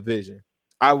in the division.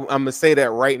 I'm gonna say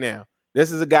that right now.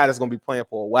 This is a guy that's gonna be playing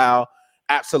for a while.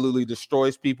 Absolutely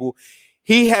destroys people.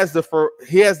 He has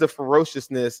the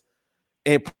ferociousness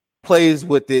and plays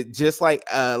with it, just like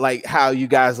how you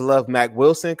guys love Mac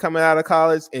Wilson coming out of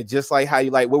college, and just like how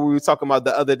you like what we were talking about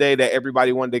the other day that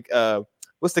everybody wanted to.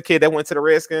 What's the kid that went to the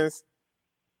Redskins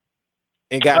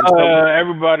and got?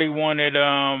 Everybody wanted.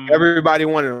 Everybody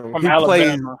wanted him. From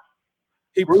Alabama.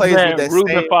 He plays with that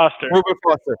Reuben Foster. Reuben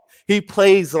Foster. He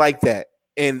plays like that.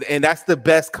 And that's the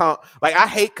best comp. I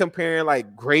hate comparing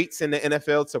greats in the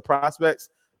NFL to prospects,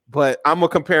 but I'm gonna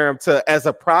compare him to, as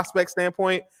a prospect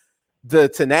standpoint, the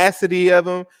tenacity of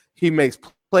him. He makes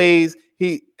plays.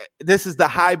 This is the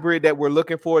hybrid that we're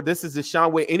looking for. This is the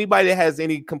Sean Williams. Anybody that has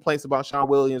any complaints about Sean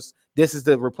Williams, this is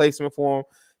the replacement for him.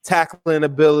 Tackling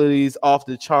abilities off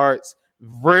the charts.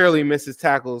 Rarely misses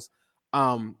tackles.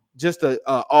 Just a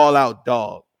all-out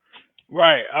dog.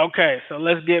 Right. Okay. So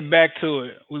let's get back to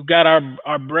it. We've got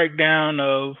our breakdown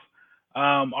of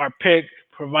our pick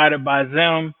provided by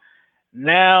Zim.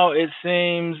 Now it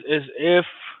seems as if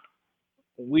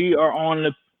we are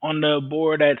on the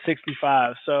board at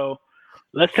 65. So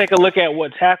let's take a look at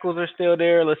what tackles are still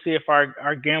there. Let's see if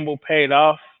our gamble paid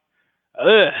off.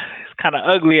 It's kind of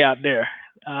ugly out there.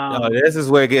 This is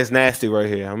where it gets nasty right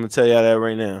here. I'm gonna tell y'all that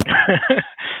right now.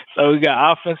 So we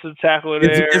got offensive tackle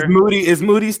there. Is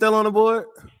Moody still on the board?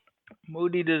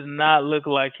 Moody does not look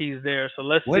like he's there. So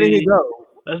let's see. Where did he go?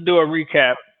 Let's do a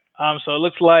recap. So it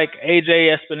looks like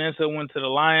AJ Espinosa went to the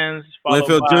Lions, followed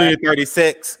Winfield by Jr.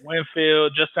 36.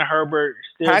 Winfield. Justin Herbert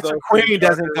still Patrick goes to the Queen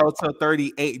doesn't Chargers. go till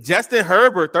 38. Justin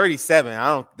Herbert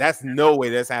 37. That's no way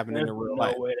that's happening There's in real no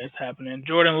life. way that's happening.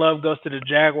 Jordan Love goes to the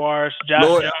Jaguars. Josh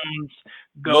Lloyd- Jones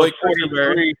goes Lloyd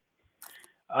 43.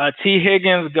 T.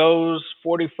 Higgins goes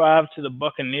 45 to the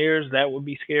Buccaneers. That would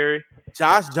be scary.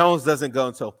 Josh Jones doesn't go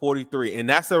until 43, and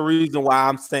that's the reason why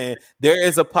I'm saying there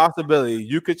is a possibility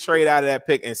you could trade out of that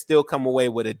pick and still come away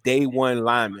with a day one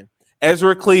lineman.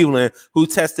 Ezra Cleveland, who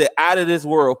tested out of this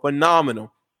world,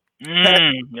 phenomenal.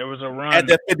 There was a run at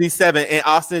the 57, and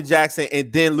Austin Jackson,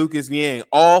 and then Lucas Niang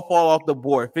all fall off the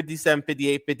board, 57,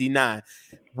 58, 59.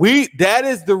 That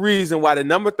is the reason why the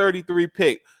number 33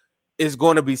 pick is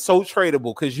going to be so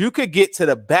tradable, because you could get to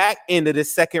the back end of the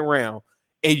second round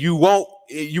and you won't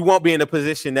be in the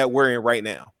position that we're in right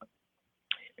now.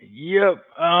 Yep.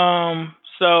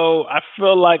 So I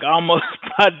feel like almost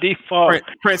by default,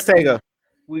 Prince Tega,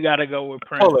 we got to go with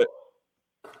Prince.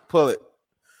 Pull it.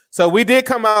 So we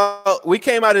came out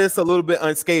of this a little bit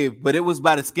unscathed, but it was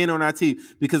by the skin on our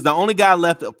teeth, because the only guy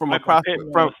left from a prospect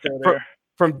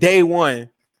from day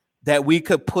one that we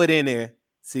could put in there.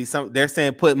 See, they're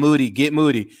saying get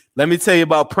Moody. Let me tell you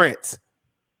about Prince.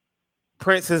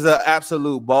 Prince is an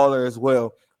absolute baller as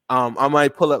well. I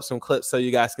might pull up some clips so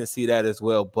you guys can see that as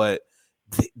well. But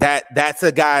that's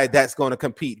a guy that's going to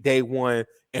compete day one,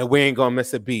 and we ain't going to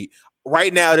miss a beat.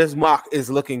 Right now, this mock is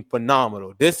looking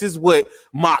phenomenal. This is what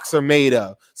mocks are made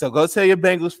of. So go tell your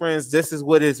Bengals friends this is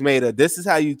what it's made of. This is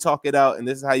how you talk it out, and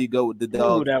this is how you go with the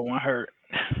dog. Ooh, that one hurt.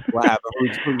 What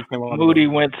happened? Moody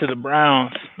went to the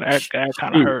Browns. That kind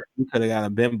of hurt. We could have got a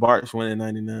Ben Bartz winning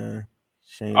 99.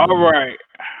 Shame. All right.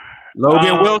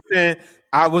 Logan Wilson.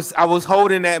 I was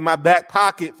holding that in my back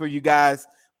pocket for you guys.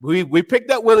 We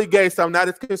picked up Willie Gay, so I'm not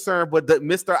as concerned. But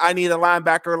I need a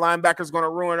linebacker. Linebacker's going to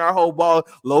ruin our whole ball.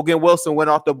 Logan Wilson went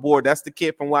off the board. That's the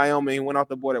kid from Wyoming. He went off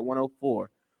the board at 104.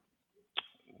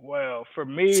 Well, for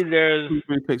me, there's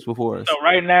 3 picks before us. So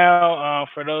right now,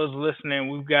 for those listening,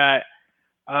 we've got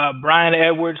Brian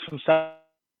Edwards from South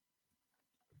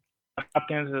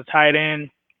Hopkins, a tight end.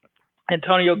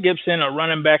 Antonio Gibson, a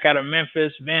running back out of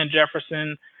Memphis. Van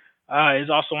Jefferson is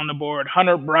also on the board.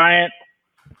 Hunter Bryant,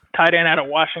 tight end out of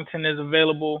Washington, is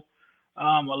available.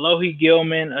 Alohi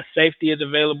Gilman, a safety, is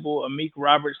available. Amik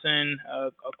Robertson,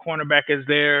 a cornerback, is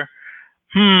there.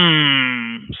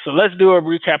 So let's do a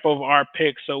recap of our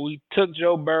picks. So we took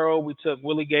Joe Burrow. We took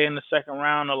Willie Gay in the second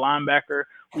round, a linebacker.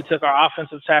 We took our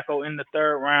offensive tackle in the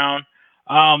third round.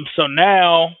 So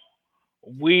now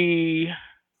we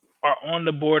are on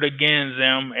the board again,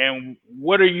 Zim. And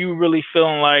what are you really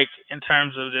feeling like in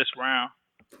terms of this round?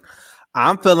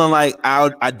 I'm feeling like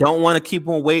I don't want to keep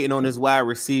on waiting on this wide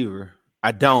receiver.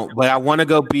 I don't, but I want to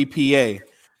go BPA.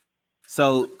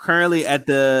 So currently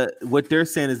what they're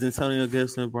saying is Antonio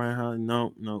Gibson, Brian Howard.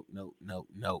 No.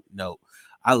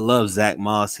 I love Zach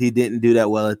Moss. He didn't do that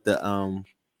well at the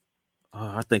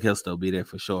I think he'll still be there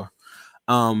for sure.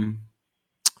 I'm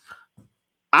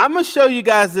gonna show you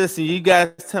guys this, and you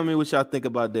guys tell me what y'all think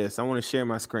about this. I want to share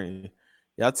my screen.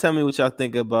 Y'all tell me what y'all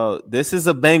think about this. Is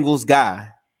a Bengals guy.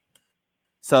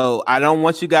 So I don't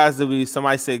want you guys to be.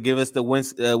 Somebody said give us the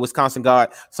Wisconsin guard.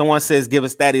 Someone says give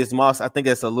us Thaddeus Moss. I think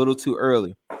that's a little too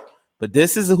early. But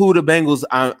this is who the Bengals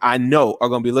I know are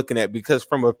going to be looking at, because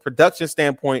from a production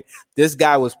standpoint, this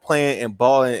guy was playing and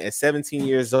balling at 17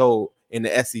 years old in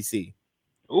the SEC.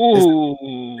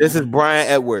 Ooh. This is Brian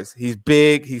Edwards. He's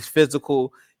big. He's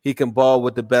physical. He can ball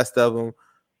with the best of them.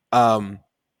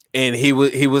 And he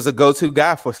was a go-to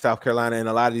guy for South Carolina in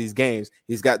a lot of these games.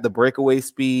 He's got the breakaway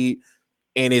speed,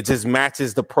 and it just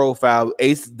matches the profile.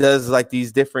 Ace does like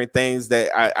these different things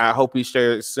that I hope he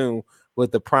shares soon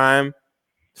with the prime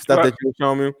stuff that you're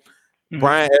showing me. Mm-hmm.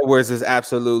 Brian Edwards is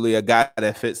absolutely a guy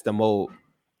that fits the mold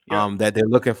that they're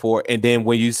looking for. And then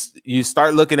when you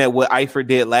start looking at what Eifert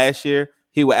did last year,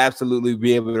 he will absolutely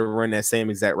be able to run that same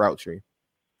exact route tree.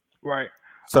 Right.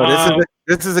 So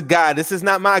this is a guy. This is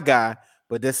not my guy,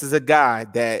 but this is a guy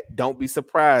that don't be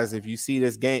surprised if you see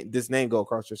this name go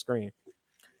across your screen.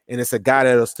 And it's a guy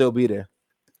that'll still be there.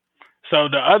 So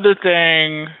the other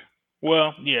thing,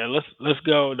 let's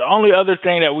go. The only other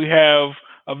thing that we have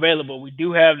available, we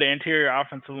do have the interior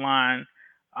offensive line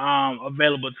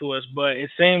available to us, but it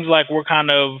seems like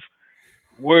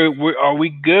are we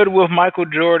good with Michael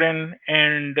Jordan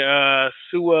and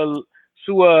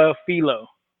Sua Filo?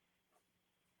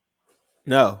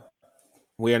 No,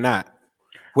 we are not.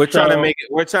 We're trying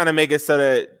to make it so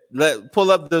that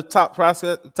pull up the top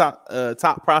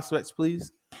prospects,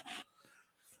 please.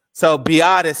 So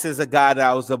Biotis is a guy that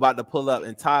I was about to pull up,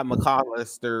 and Todd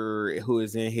McCollister, who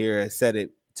is in here, said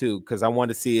it too, because I want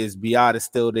to see is Biotis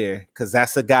still there, because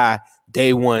that's a guy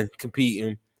day one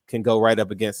competing can go right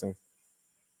up against him.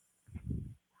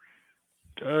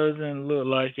 Doesn't look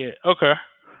like it. Okay.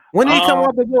 When did he come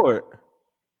off the board?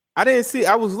 I didn't see.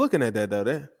 I was looking at that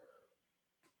though.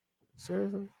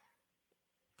 Seriously.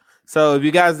 So if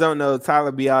you guys don't know,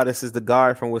 Tyler Biotis is the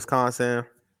guard from Wisconsin.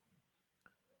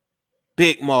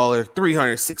 Big mauler,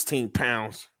 316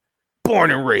 pounds,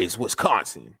 born and raised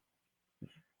Wisconsin,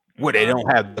 where they don't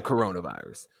have the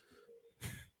coronavirus.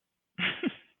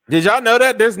 Did y'all know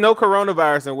that there's no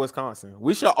coronavirus in Wisconsin?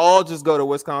 We should all just go to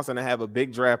Wisconsin and have a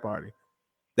big draft party.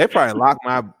 They probably lock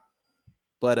my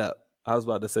butt up. I was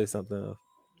about to say something else.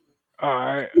 All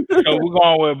right. So we're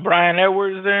going with Brian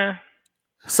Edwards then?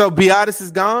 So Biotis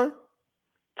is gone?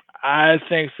 I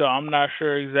think so. I'm not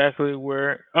sure exactly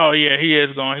where. Oh, yeah, he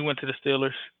is gone. He went to the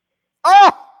Steelers.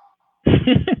 Oh!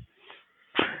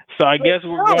 So I guess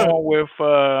we're going with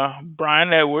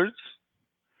Brian Edwards.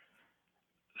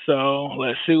 So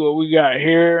let's see what we got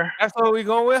here. That's what we're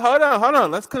going with. Hold on.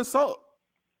 Let's consult.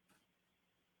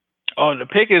 Oh, the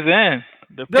pick is in.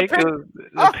 The pick is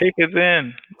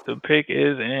in. The pick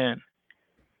is in.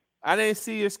 I didn't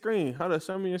see your screen. Hold on,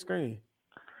 show me your screen.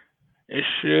 It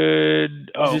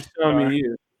should. Oh, just show me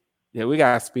you. Yeah, we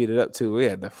gotta speed it up too. We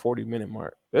had the 40-minute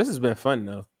mark. This has been fun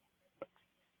though.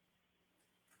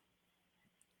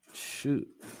 Shoot,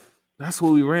 that's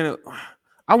what we ran.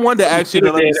 I wanted to actually.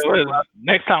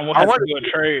 Next time we'll have to do a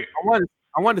trade.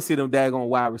 I wanted to see them daggone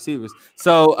wide receivers.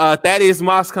 So Thaddeus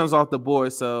Moss comes off the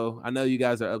board. So I know you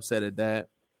guys are upset at that.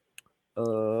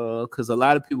 Because a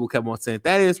lot of people kept on saying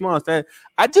Thaddeus Moss.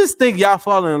 I just think y'all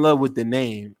fall in love with the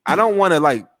name. I don't want to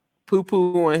like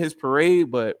poo-poo on his parade,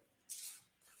 but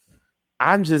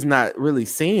I'm just not really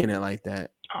seeing it like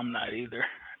that. I'm not either.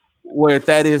 Where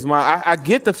Thaddeus Moss, I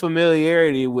get the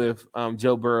familiarity with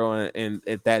Joe Burrow and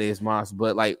Thaddeus Moss,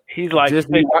 but like he's like just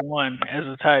pick one as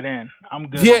a tight end. I'm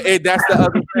good. Yeah, that's the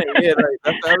other thing. Yeah, like,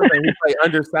 that's the other thing. He's like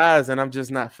undersized, and I'm just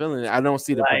not feeling it. I don't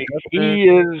see the like he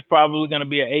is probably going to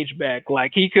be an H back.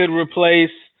 Like he could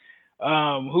replace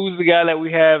who's the guy that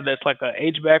we have that's like a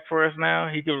H back for us now?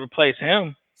 He could replace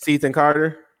him. Ethan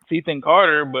Carter,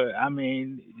 but I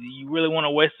mean, you really want to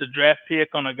waste a draft pick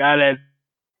on a guy that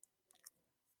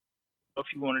if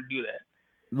you want to do that.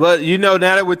 But you know,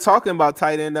 now that we're talking about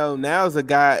tight end, though, now is a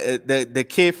guy, the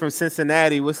kid from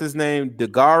Cincinnati. What's his name?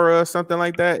 DeGara or something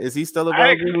like that. Is he still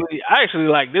available? I actually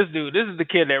like this dude. This is the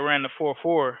kid that ran the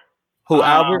 4.4. Who,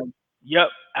 Albert? Yep,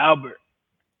 Albert.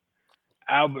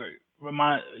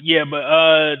 But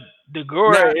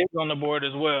DeGara is on the board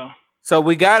as well. So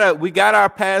we got our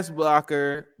pass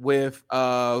blocker with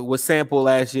Sample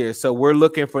last year. So we're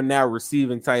looking for now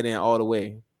receiving tight end all the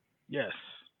way. Yes.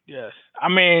 I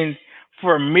mean,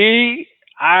 for me,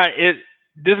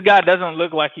 this guy doesn't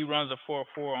look like he runs a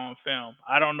 4.4 on film.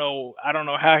 I don't know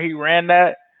how he ran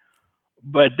that,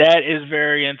 but that is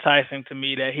very enticing to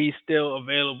me that he's still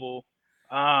available.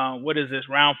 What is this,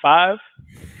 round 5?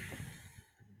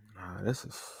 This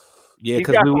is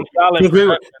because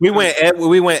we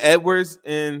went Edwards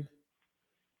and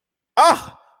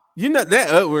you know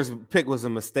that Edwards pick was a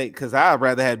mistake because I'd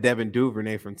rather have Devin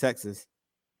Duvernay from Texas,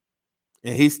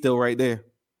 and he's still right there.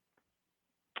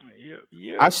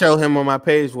 I showed him on my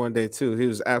page one day too. He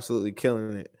was absolutely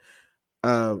killing it.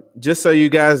 Just so you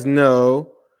guys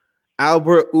know,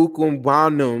 Albert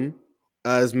Ukumbanum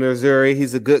is Missouri.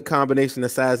 He's a good combination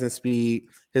of size and speed.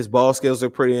 His ball skills are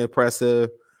pretty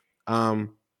impressive.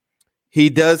 He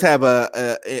does have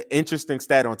a interesting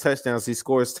stat on touchdowns. He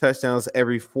scores touchdowns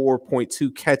every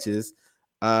 4.2 catches.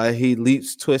 He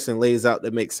leaps, twists, and lays out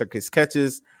to make circus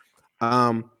catches.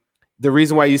 The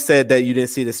reason why you said that you didn't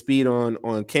see the speed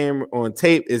on camera on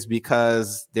tape is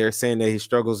because they're saying that he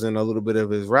struggles in a little bit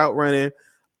of his route running.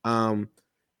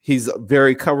 He's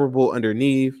very coverable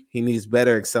underneath. He needs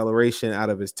better acceleration out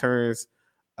of his turns.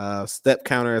 Step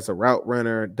counter as a route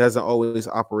runner, doesn't always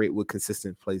operate with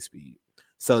consistent play speed.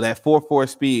 So that 4.4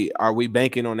 speed, are we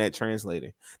banking on that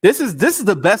translating? This is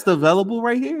the best available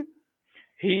right here.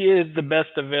 He is the best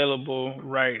available,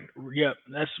 right? Yep,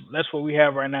 that's what we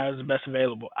have right now is the best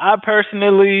available. I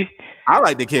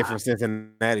like the kid from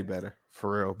Cincinnati better,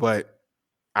 for real, but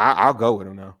I'll go with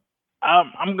him now.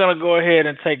 I'm gonna go ahead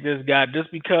and take this guy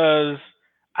just because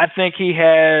I think he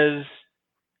has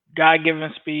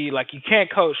God-given speed. Like you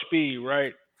can't coach speed,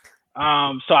 right?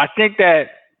 So I think that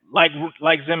like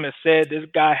Zim has said, this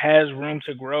guy has room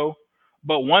to grow.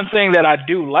 But one thing that I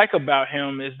do like about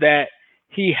him is that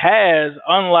he has,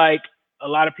 unlike a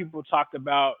lot of people talked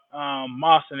about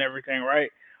Moss and everything, right?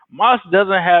 Moss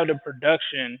doesn't have the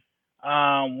production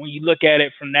when you look at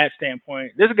it from that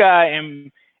standpoint. This guy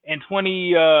In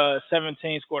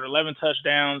 2017, scored 11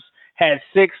 touchdowns, had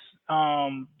 6,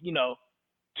 2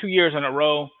 years in a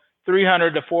row,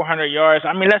 300 to 400 yards.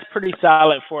 I mean, that's pretty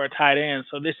solid for a tight end.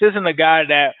 So this isn't a guy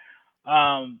that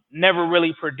never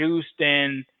really produced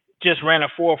and just ran a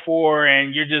 4.4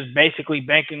 and you're just basically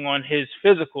banking on his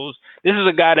physicals. This is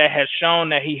a guy that has shown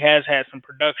that he has had some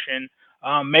production.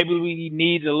 Maybe he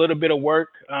needs a little bit of work,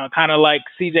 kind of like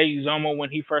CJ Uzomah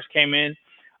when he first came in.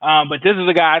 But this is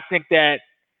a guy I think that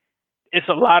it's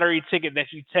a lottery ticket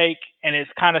that you take, and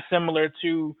it's kind of similar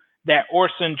to that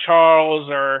Orson Charles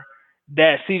or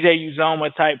that CJ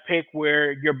Uzomah type pick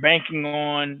where you're banking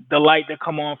on the light to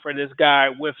come on for this guy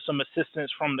with some assistance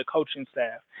from the coaching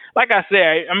staff. Like I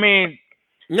said, I mean,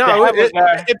 no,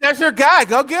 if that's your guy,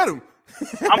 go get him.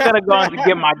 I'm gonna go and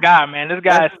get my guy, man. This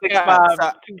guy is 6'5",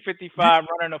 255,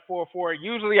 running a 4.4.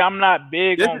 Usually, I'm not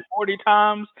big on 40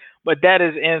 times, but that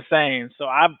is insane. So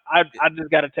I just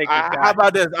got to take this guy. How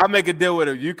about this? I'll make a deal with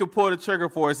him. You can pull the trigger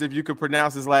for us if you can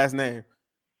pronounce his last name.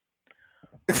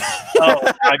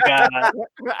 Oh my God!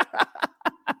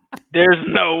 There's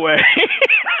no way.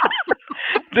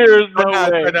 There's no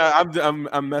way.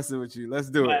 I'm messing with you. Let's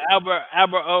do it. Albert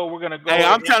O, we're gonna go. Hey,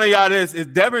 I'm telling y'all this: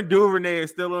 if Devin Duvernay is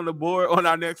still on the board on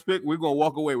our next pick, we're gonna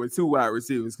walk away with 2 wide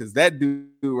receivers because that dude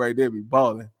right there be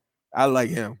balling. I like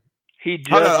him. He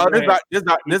just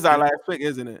this is our last pick,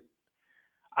 isn't it?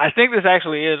 I think this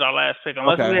actually is our last pick,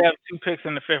 unless we have 2 picks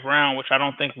in the 5th round, which I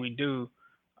don't think we do.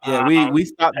 Yeah, we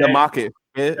stopped the market,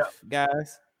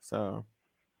 guys. So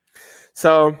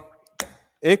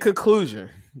in conclusion,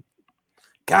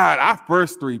 God, our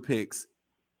first 3 picks.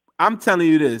 I'm telling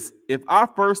you this: if our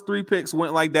first 3 picks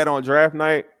went like that on draft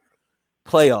night,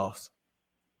 playoffs.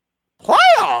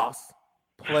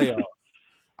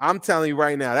 I'm telling you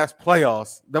right now, that's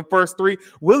playoffs. The first 3,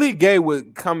 Willie Gay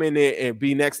would come in there and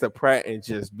be next to Pratt and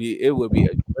just be. It would be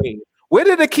a dream. Where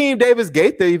did Akeem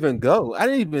Davis-Gaither even go? I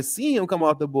didn't even see him come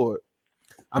off the board.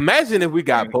 Imagine if we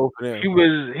got both of them. He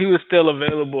was still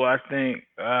available, I think,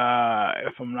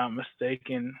 if I'm not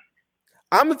mistaken.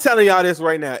 I'm telling y'all this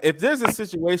right now. If there's a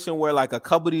situation where like a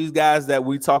couple of these guys that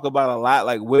we talk about a lot,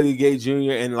 like Willie Gay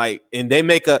Jr. and they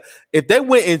make if they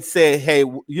went and said, hey,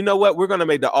 you know what, we're gonna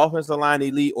make the offensive line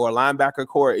elite or linebacker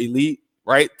core elite,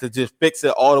 right? To just fix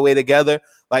it all the way together.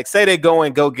 Like say they go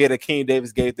get Akeem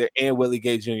Davis-Gaither and Willie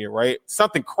Gay Jr., right?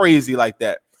 Something crazy like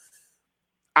that.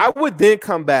 I would then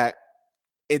come back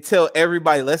and tell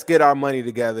everybody, let's get our money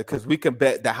together because we can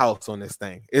bet the house on this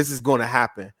thing. This is going to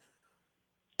happen.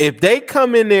 If they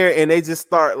come in there and they just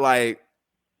start like,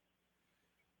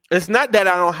 it's not that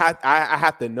I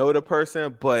have to know the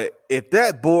person, but if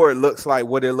that board looks like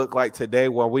what it looked like today,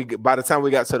 by the time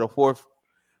we got to the 4th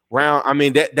round, I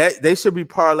mean that they should be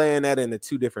parlaying that into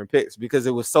 2 different picks because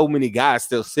there was so many guys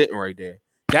still sitting right there.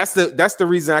 That's the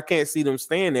reason I can't see them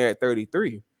staying there at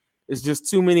 33. It's just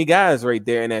too many guys right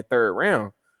there in that 3rd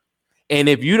round. And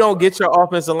if you don't get your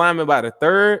offensive lineman by the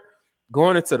 3rd,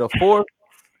 going into the 4th,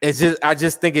 I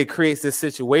just think it creates this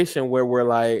situation where we're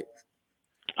like,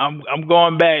 I'm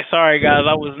going back. Sorry guys,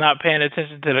 I was not paying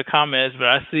attention to the comments, but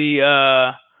I see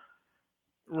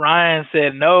Ryan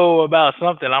said no about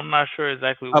something. I'm not sure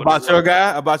exactly what about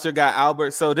your guy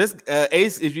Albert. So this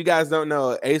Ace, if you guys don't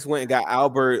know, Ace went and got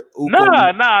Albert.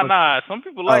 Nah. Some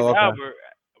people like Albert.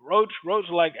 Roach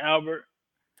like Albert.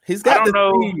 He's got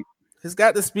speed. He's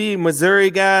got the speed. Missouri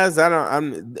guys.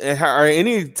 Are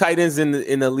any tight ends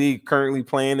in the league currently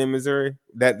playing in Missouri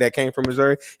that came from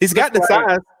Missouri? He's got the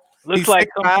size. Looks like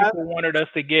some people wanted us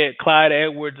to get Clyde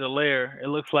Edwards-Helaire. It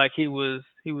looks like he was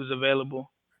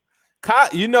available.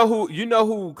 You know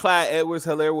who Clyde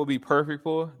Edwards-Helaire will be perfect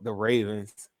for? The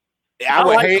Ravens. I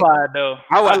would hate Clyde though.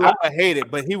 I would hate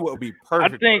it, but he would be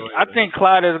perfect. I think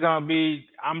Clyde is gonna be.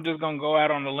 I'm just gonna go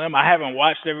out on a limb. I haven't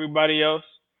watched everybody else,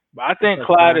 but I think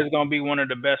Clyde is gonna be one of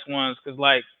the best ones because,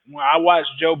 like, when I watched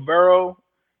Joe Burrow,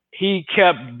 he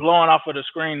kept blowing off of the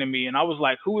screen to me, and I was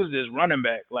like, "Who is this running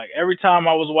back?" Like every time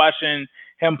I was watching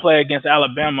him play against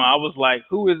Alabama, I was like,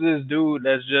 "Who is this dude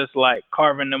that's just like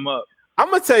carving them up?" I'm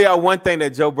gonna tell y'all one thing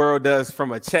that Joe Burrow does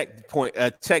from a check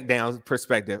down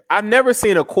perspective. I've never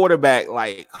seen a quarterback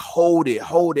like hold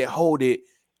it,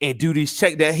 and do these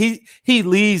check down. He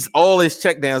leads all his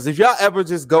check downs. If y'all ever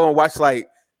just go and watch like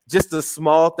just the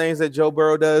small things that Joe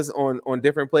Burrow does on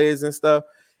different plays and stuff,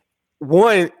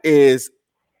 one is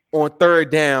on 3rd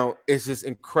down, it's just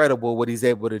incredible what he's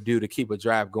able to do to keep a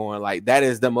drive going. Like that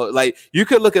is the most, like you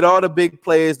could look at all the big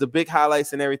plays, the big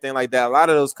highlights and everything like that. A lot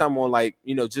of those come on like,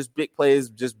 just big plays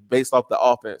just based off the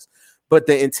offense. But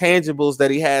the intangibles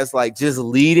that he has, like just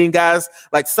leading guys,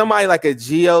 like somebody like a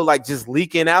Gio, like just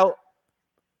leaking out.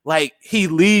 Like, he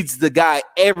leads the guy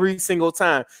every single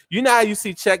time. You know how you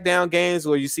see check down games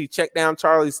where you see check down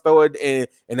Charlie's throw it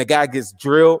and the guy gets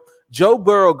drilled? Joe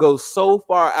Burrow goes so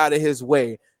far out of his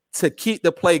way to keep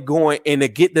the play going and to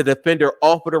get the defender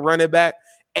off of the running back.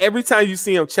 Every time you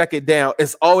see him check it down,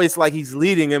 it's always like he's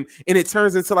leading him, and it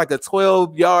turns into like a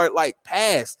 12-yard like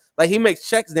pass. Like, he makes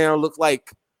checks down look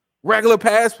like regular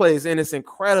pass plays, and it's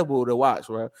incredible to watch,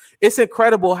 bro. It's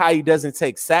incredible how he doesn't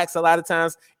take sacks a lot of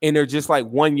times, and they're just like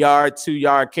 1 yard, 2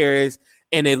 yard carries,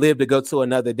 and they live to go to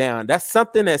another down. That's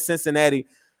something that Cincinnati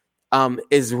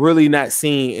is really not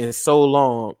seen in so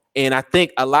long. And I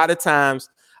think a lot of times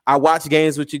I watch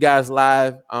games with you guys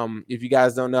live. If you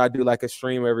guys don't know, I do like a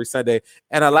stream every Sunday,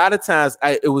 and a lot of times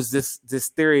it was this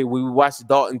theory. We watched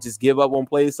Dalton just give up on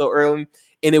plays so early,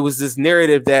 and it was this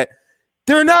narrative that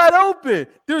they're not open.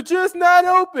 They're just not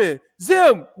open.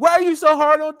 Zim, why are you so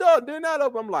hard on Dalton? They're not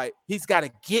open. I'm like, he's got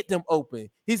to get them open.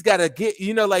 He's got to get,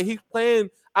 like, he's playing.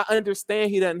 I understand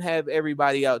he doesn't have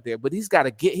everybody out there, but he's got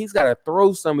to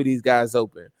throw some of these guys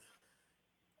open.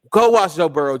 Go watch Joe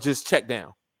Burrow just check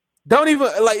down. Don't even,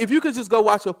 like, if you could just go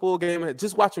watch a full game,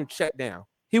 just watch him check down.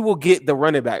 He will get the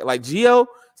running back. Like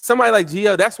somebody like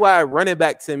Gio, that's why running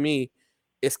back to me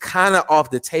is kind of off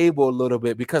the table a little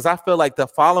bit, because I feel like the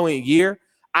following year,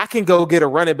 I can go get a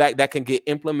running back that can get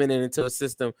implemented into a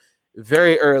system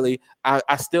very early.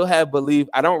 I still have belief.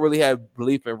 I don't really have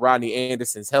belief in Rodney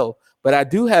Anderson's health, but I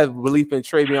do have belief in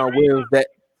Travion Williams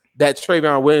that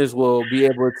Travion Williams will be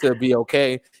able to be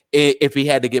okay if he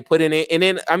had to get put in it. And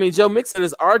then, I mean, Joe Mixon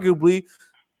is arguably,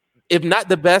 if not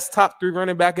the best top 3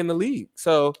 running back in the league.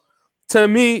 So to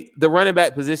me, the running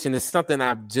back position is something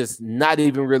I'm just not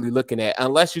even really looking at,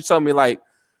 unless you told me like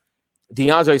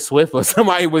DeAndre Swift or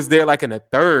somebody was there like in the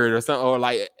 3rd or something, or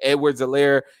like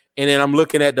Edwards-Helaire, and then I'm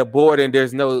looking at the board and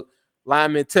there's no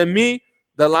lineman. To me,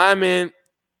 the lineman,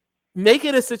 make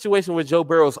it a situation where Joe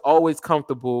Burrow is always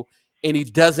comfortable and he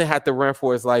doesn't have to run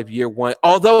for his life year one,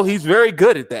 although he's very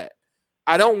good at that.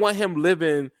 I don't want him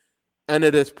living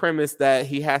under this premise that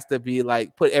he has to be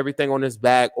like put everything on his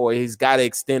back or he's got to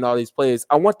extend all these plays.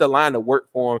 I want the line to work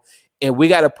for him, and we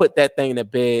got to put that thing to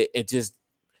bed and just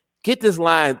get that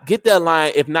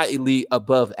line, if not elite,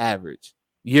 above average.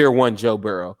 Year one, Joe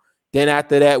Burrow. Then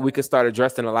after that, we can start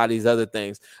addressing a lot of these other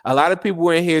things. A lot of people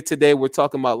were in here today. We're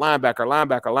talking about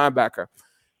linebacker.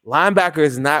 Linebacker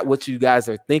is not what you guys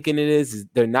are thinking it is.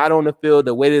 They're not on the field.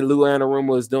 The way that Lou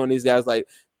Anarumo is doing these guys, like,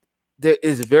 there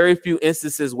is very few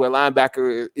instances where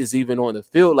linebacker is even on the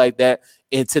field like that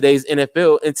in today's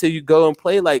NFL until you go and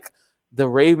play like the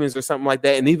Ravens or something like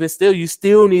that. And even still, you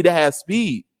still need to have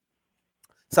speed.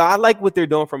 So I like what they're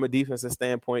doing from a defensive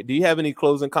standpoint. Do you have any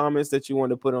closing comments that you want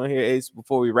to put on here, Ace,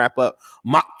 before we wrap up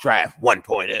Mock Draft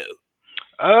 1.0?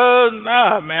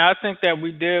 Nah, man. I think that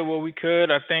we did what we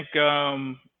could. I think,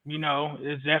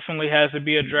 it definitely has to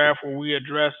be a draft where we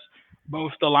address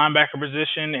both the linebacker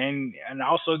position and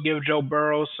also give Joe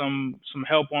Burrow some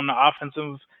help on the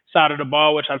offensive side of the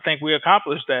ball, which I think we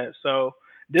accomplished that. So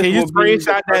this can you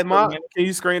screenshot that mock? Can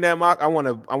you screen that mock? I want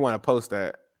to post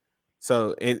that.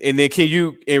 So and then can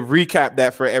you recap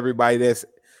that for everybody that's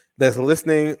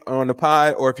listening on the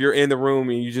pod, or if you're in the room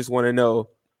and you just want to know,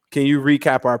 can you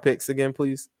recap our picks again,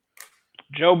 please?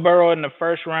 Joe Burrow in the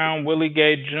first round, Willie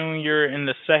Gay Jr. in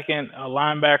the second, a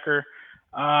linebacker.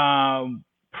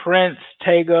 Prince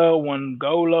Tega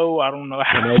Wangolo, I don't know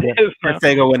how it is. Prince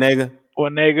Tega Wanega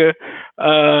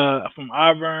from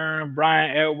Auburn,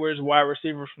 Brian Edwards, wide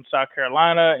receiver from South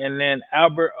Carolina, and then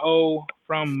Albert O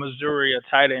from Missouri, a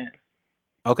tight end.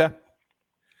 Okay.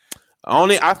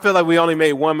 I feel like we only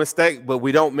made one mistake, but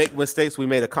we don't make mistakes. We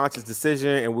made a conscious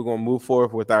decision, and we're gonna move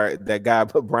forward with that guy.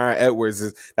 But Brian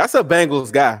Edwards that's a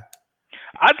Bengals guy.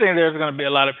 I think there's going to be a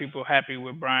lot of people happy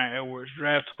with Brian Edwards.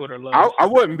 Draft Twitter loves. I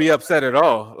wouldn't be upset at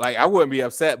all. Like, I wouldn't be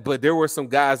upset, but there were some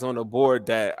guys on the board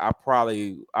that I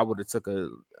would have took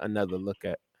another look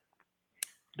at.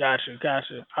 Gotcha.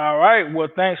 All right. Well,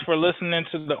 thanks for listening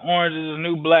to the Orange is the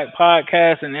New Black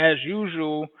podcast. And as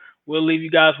usual, we'll leave you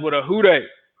guys with a Who Dey.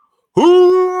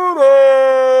 Who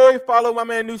Dey! Follow my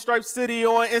man New Stripe City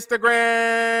on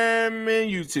Instagram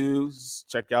and YouTube.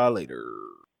 Check y'all later.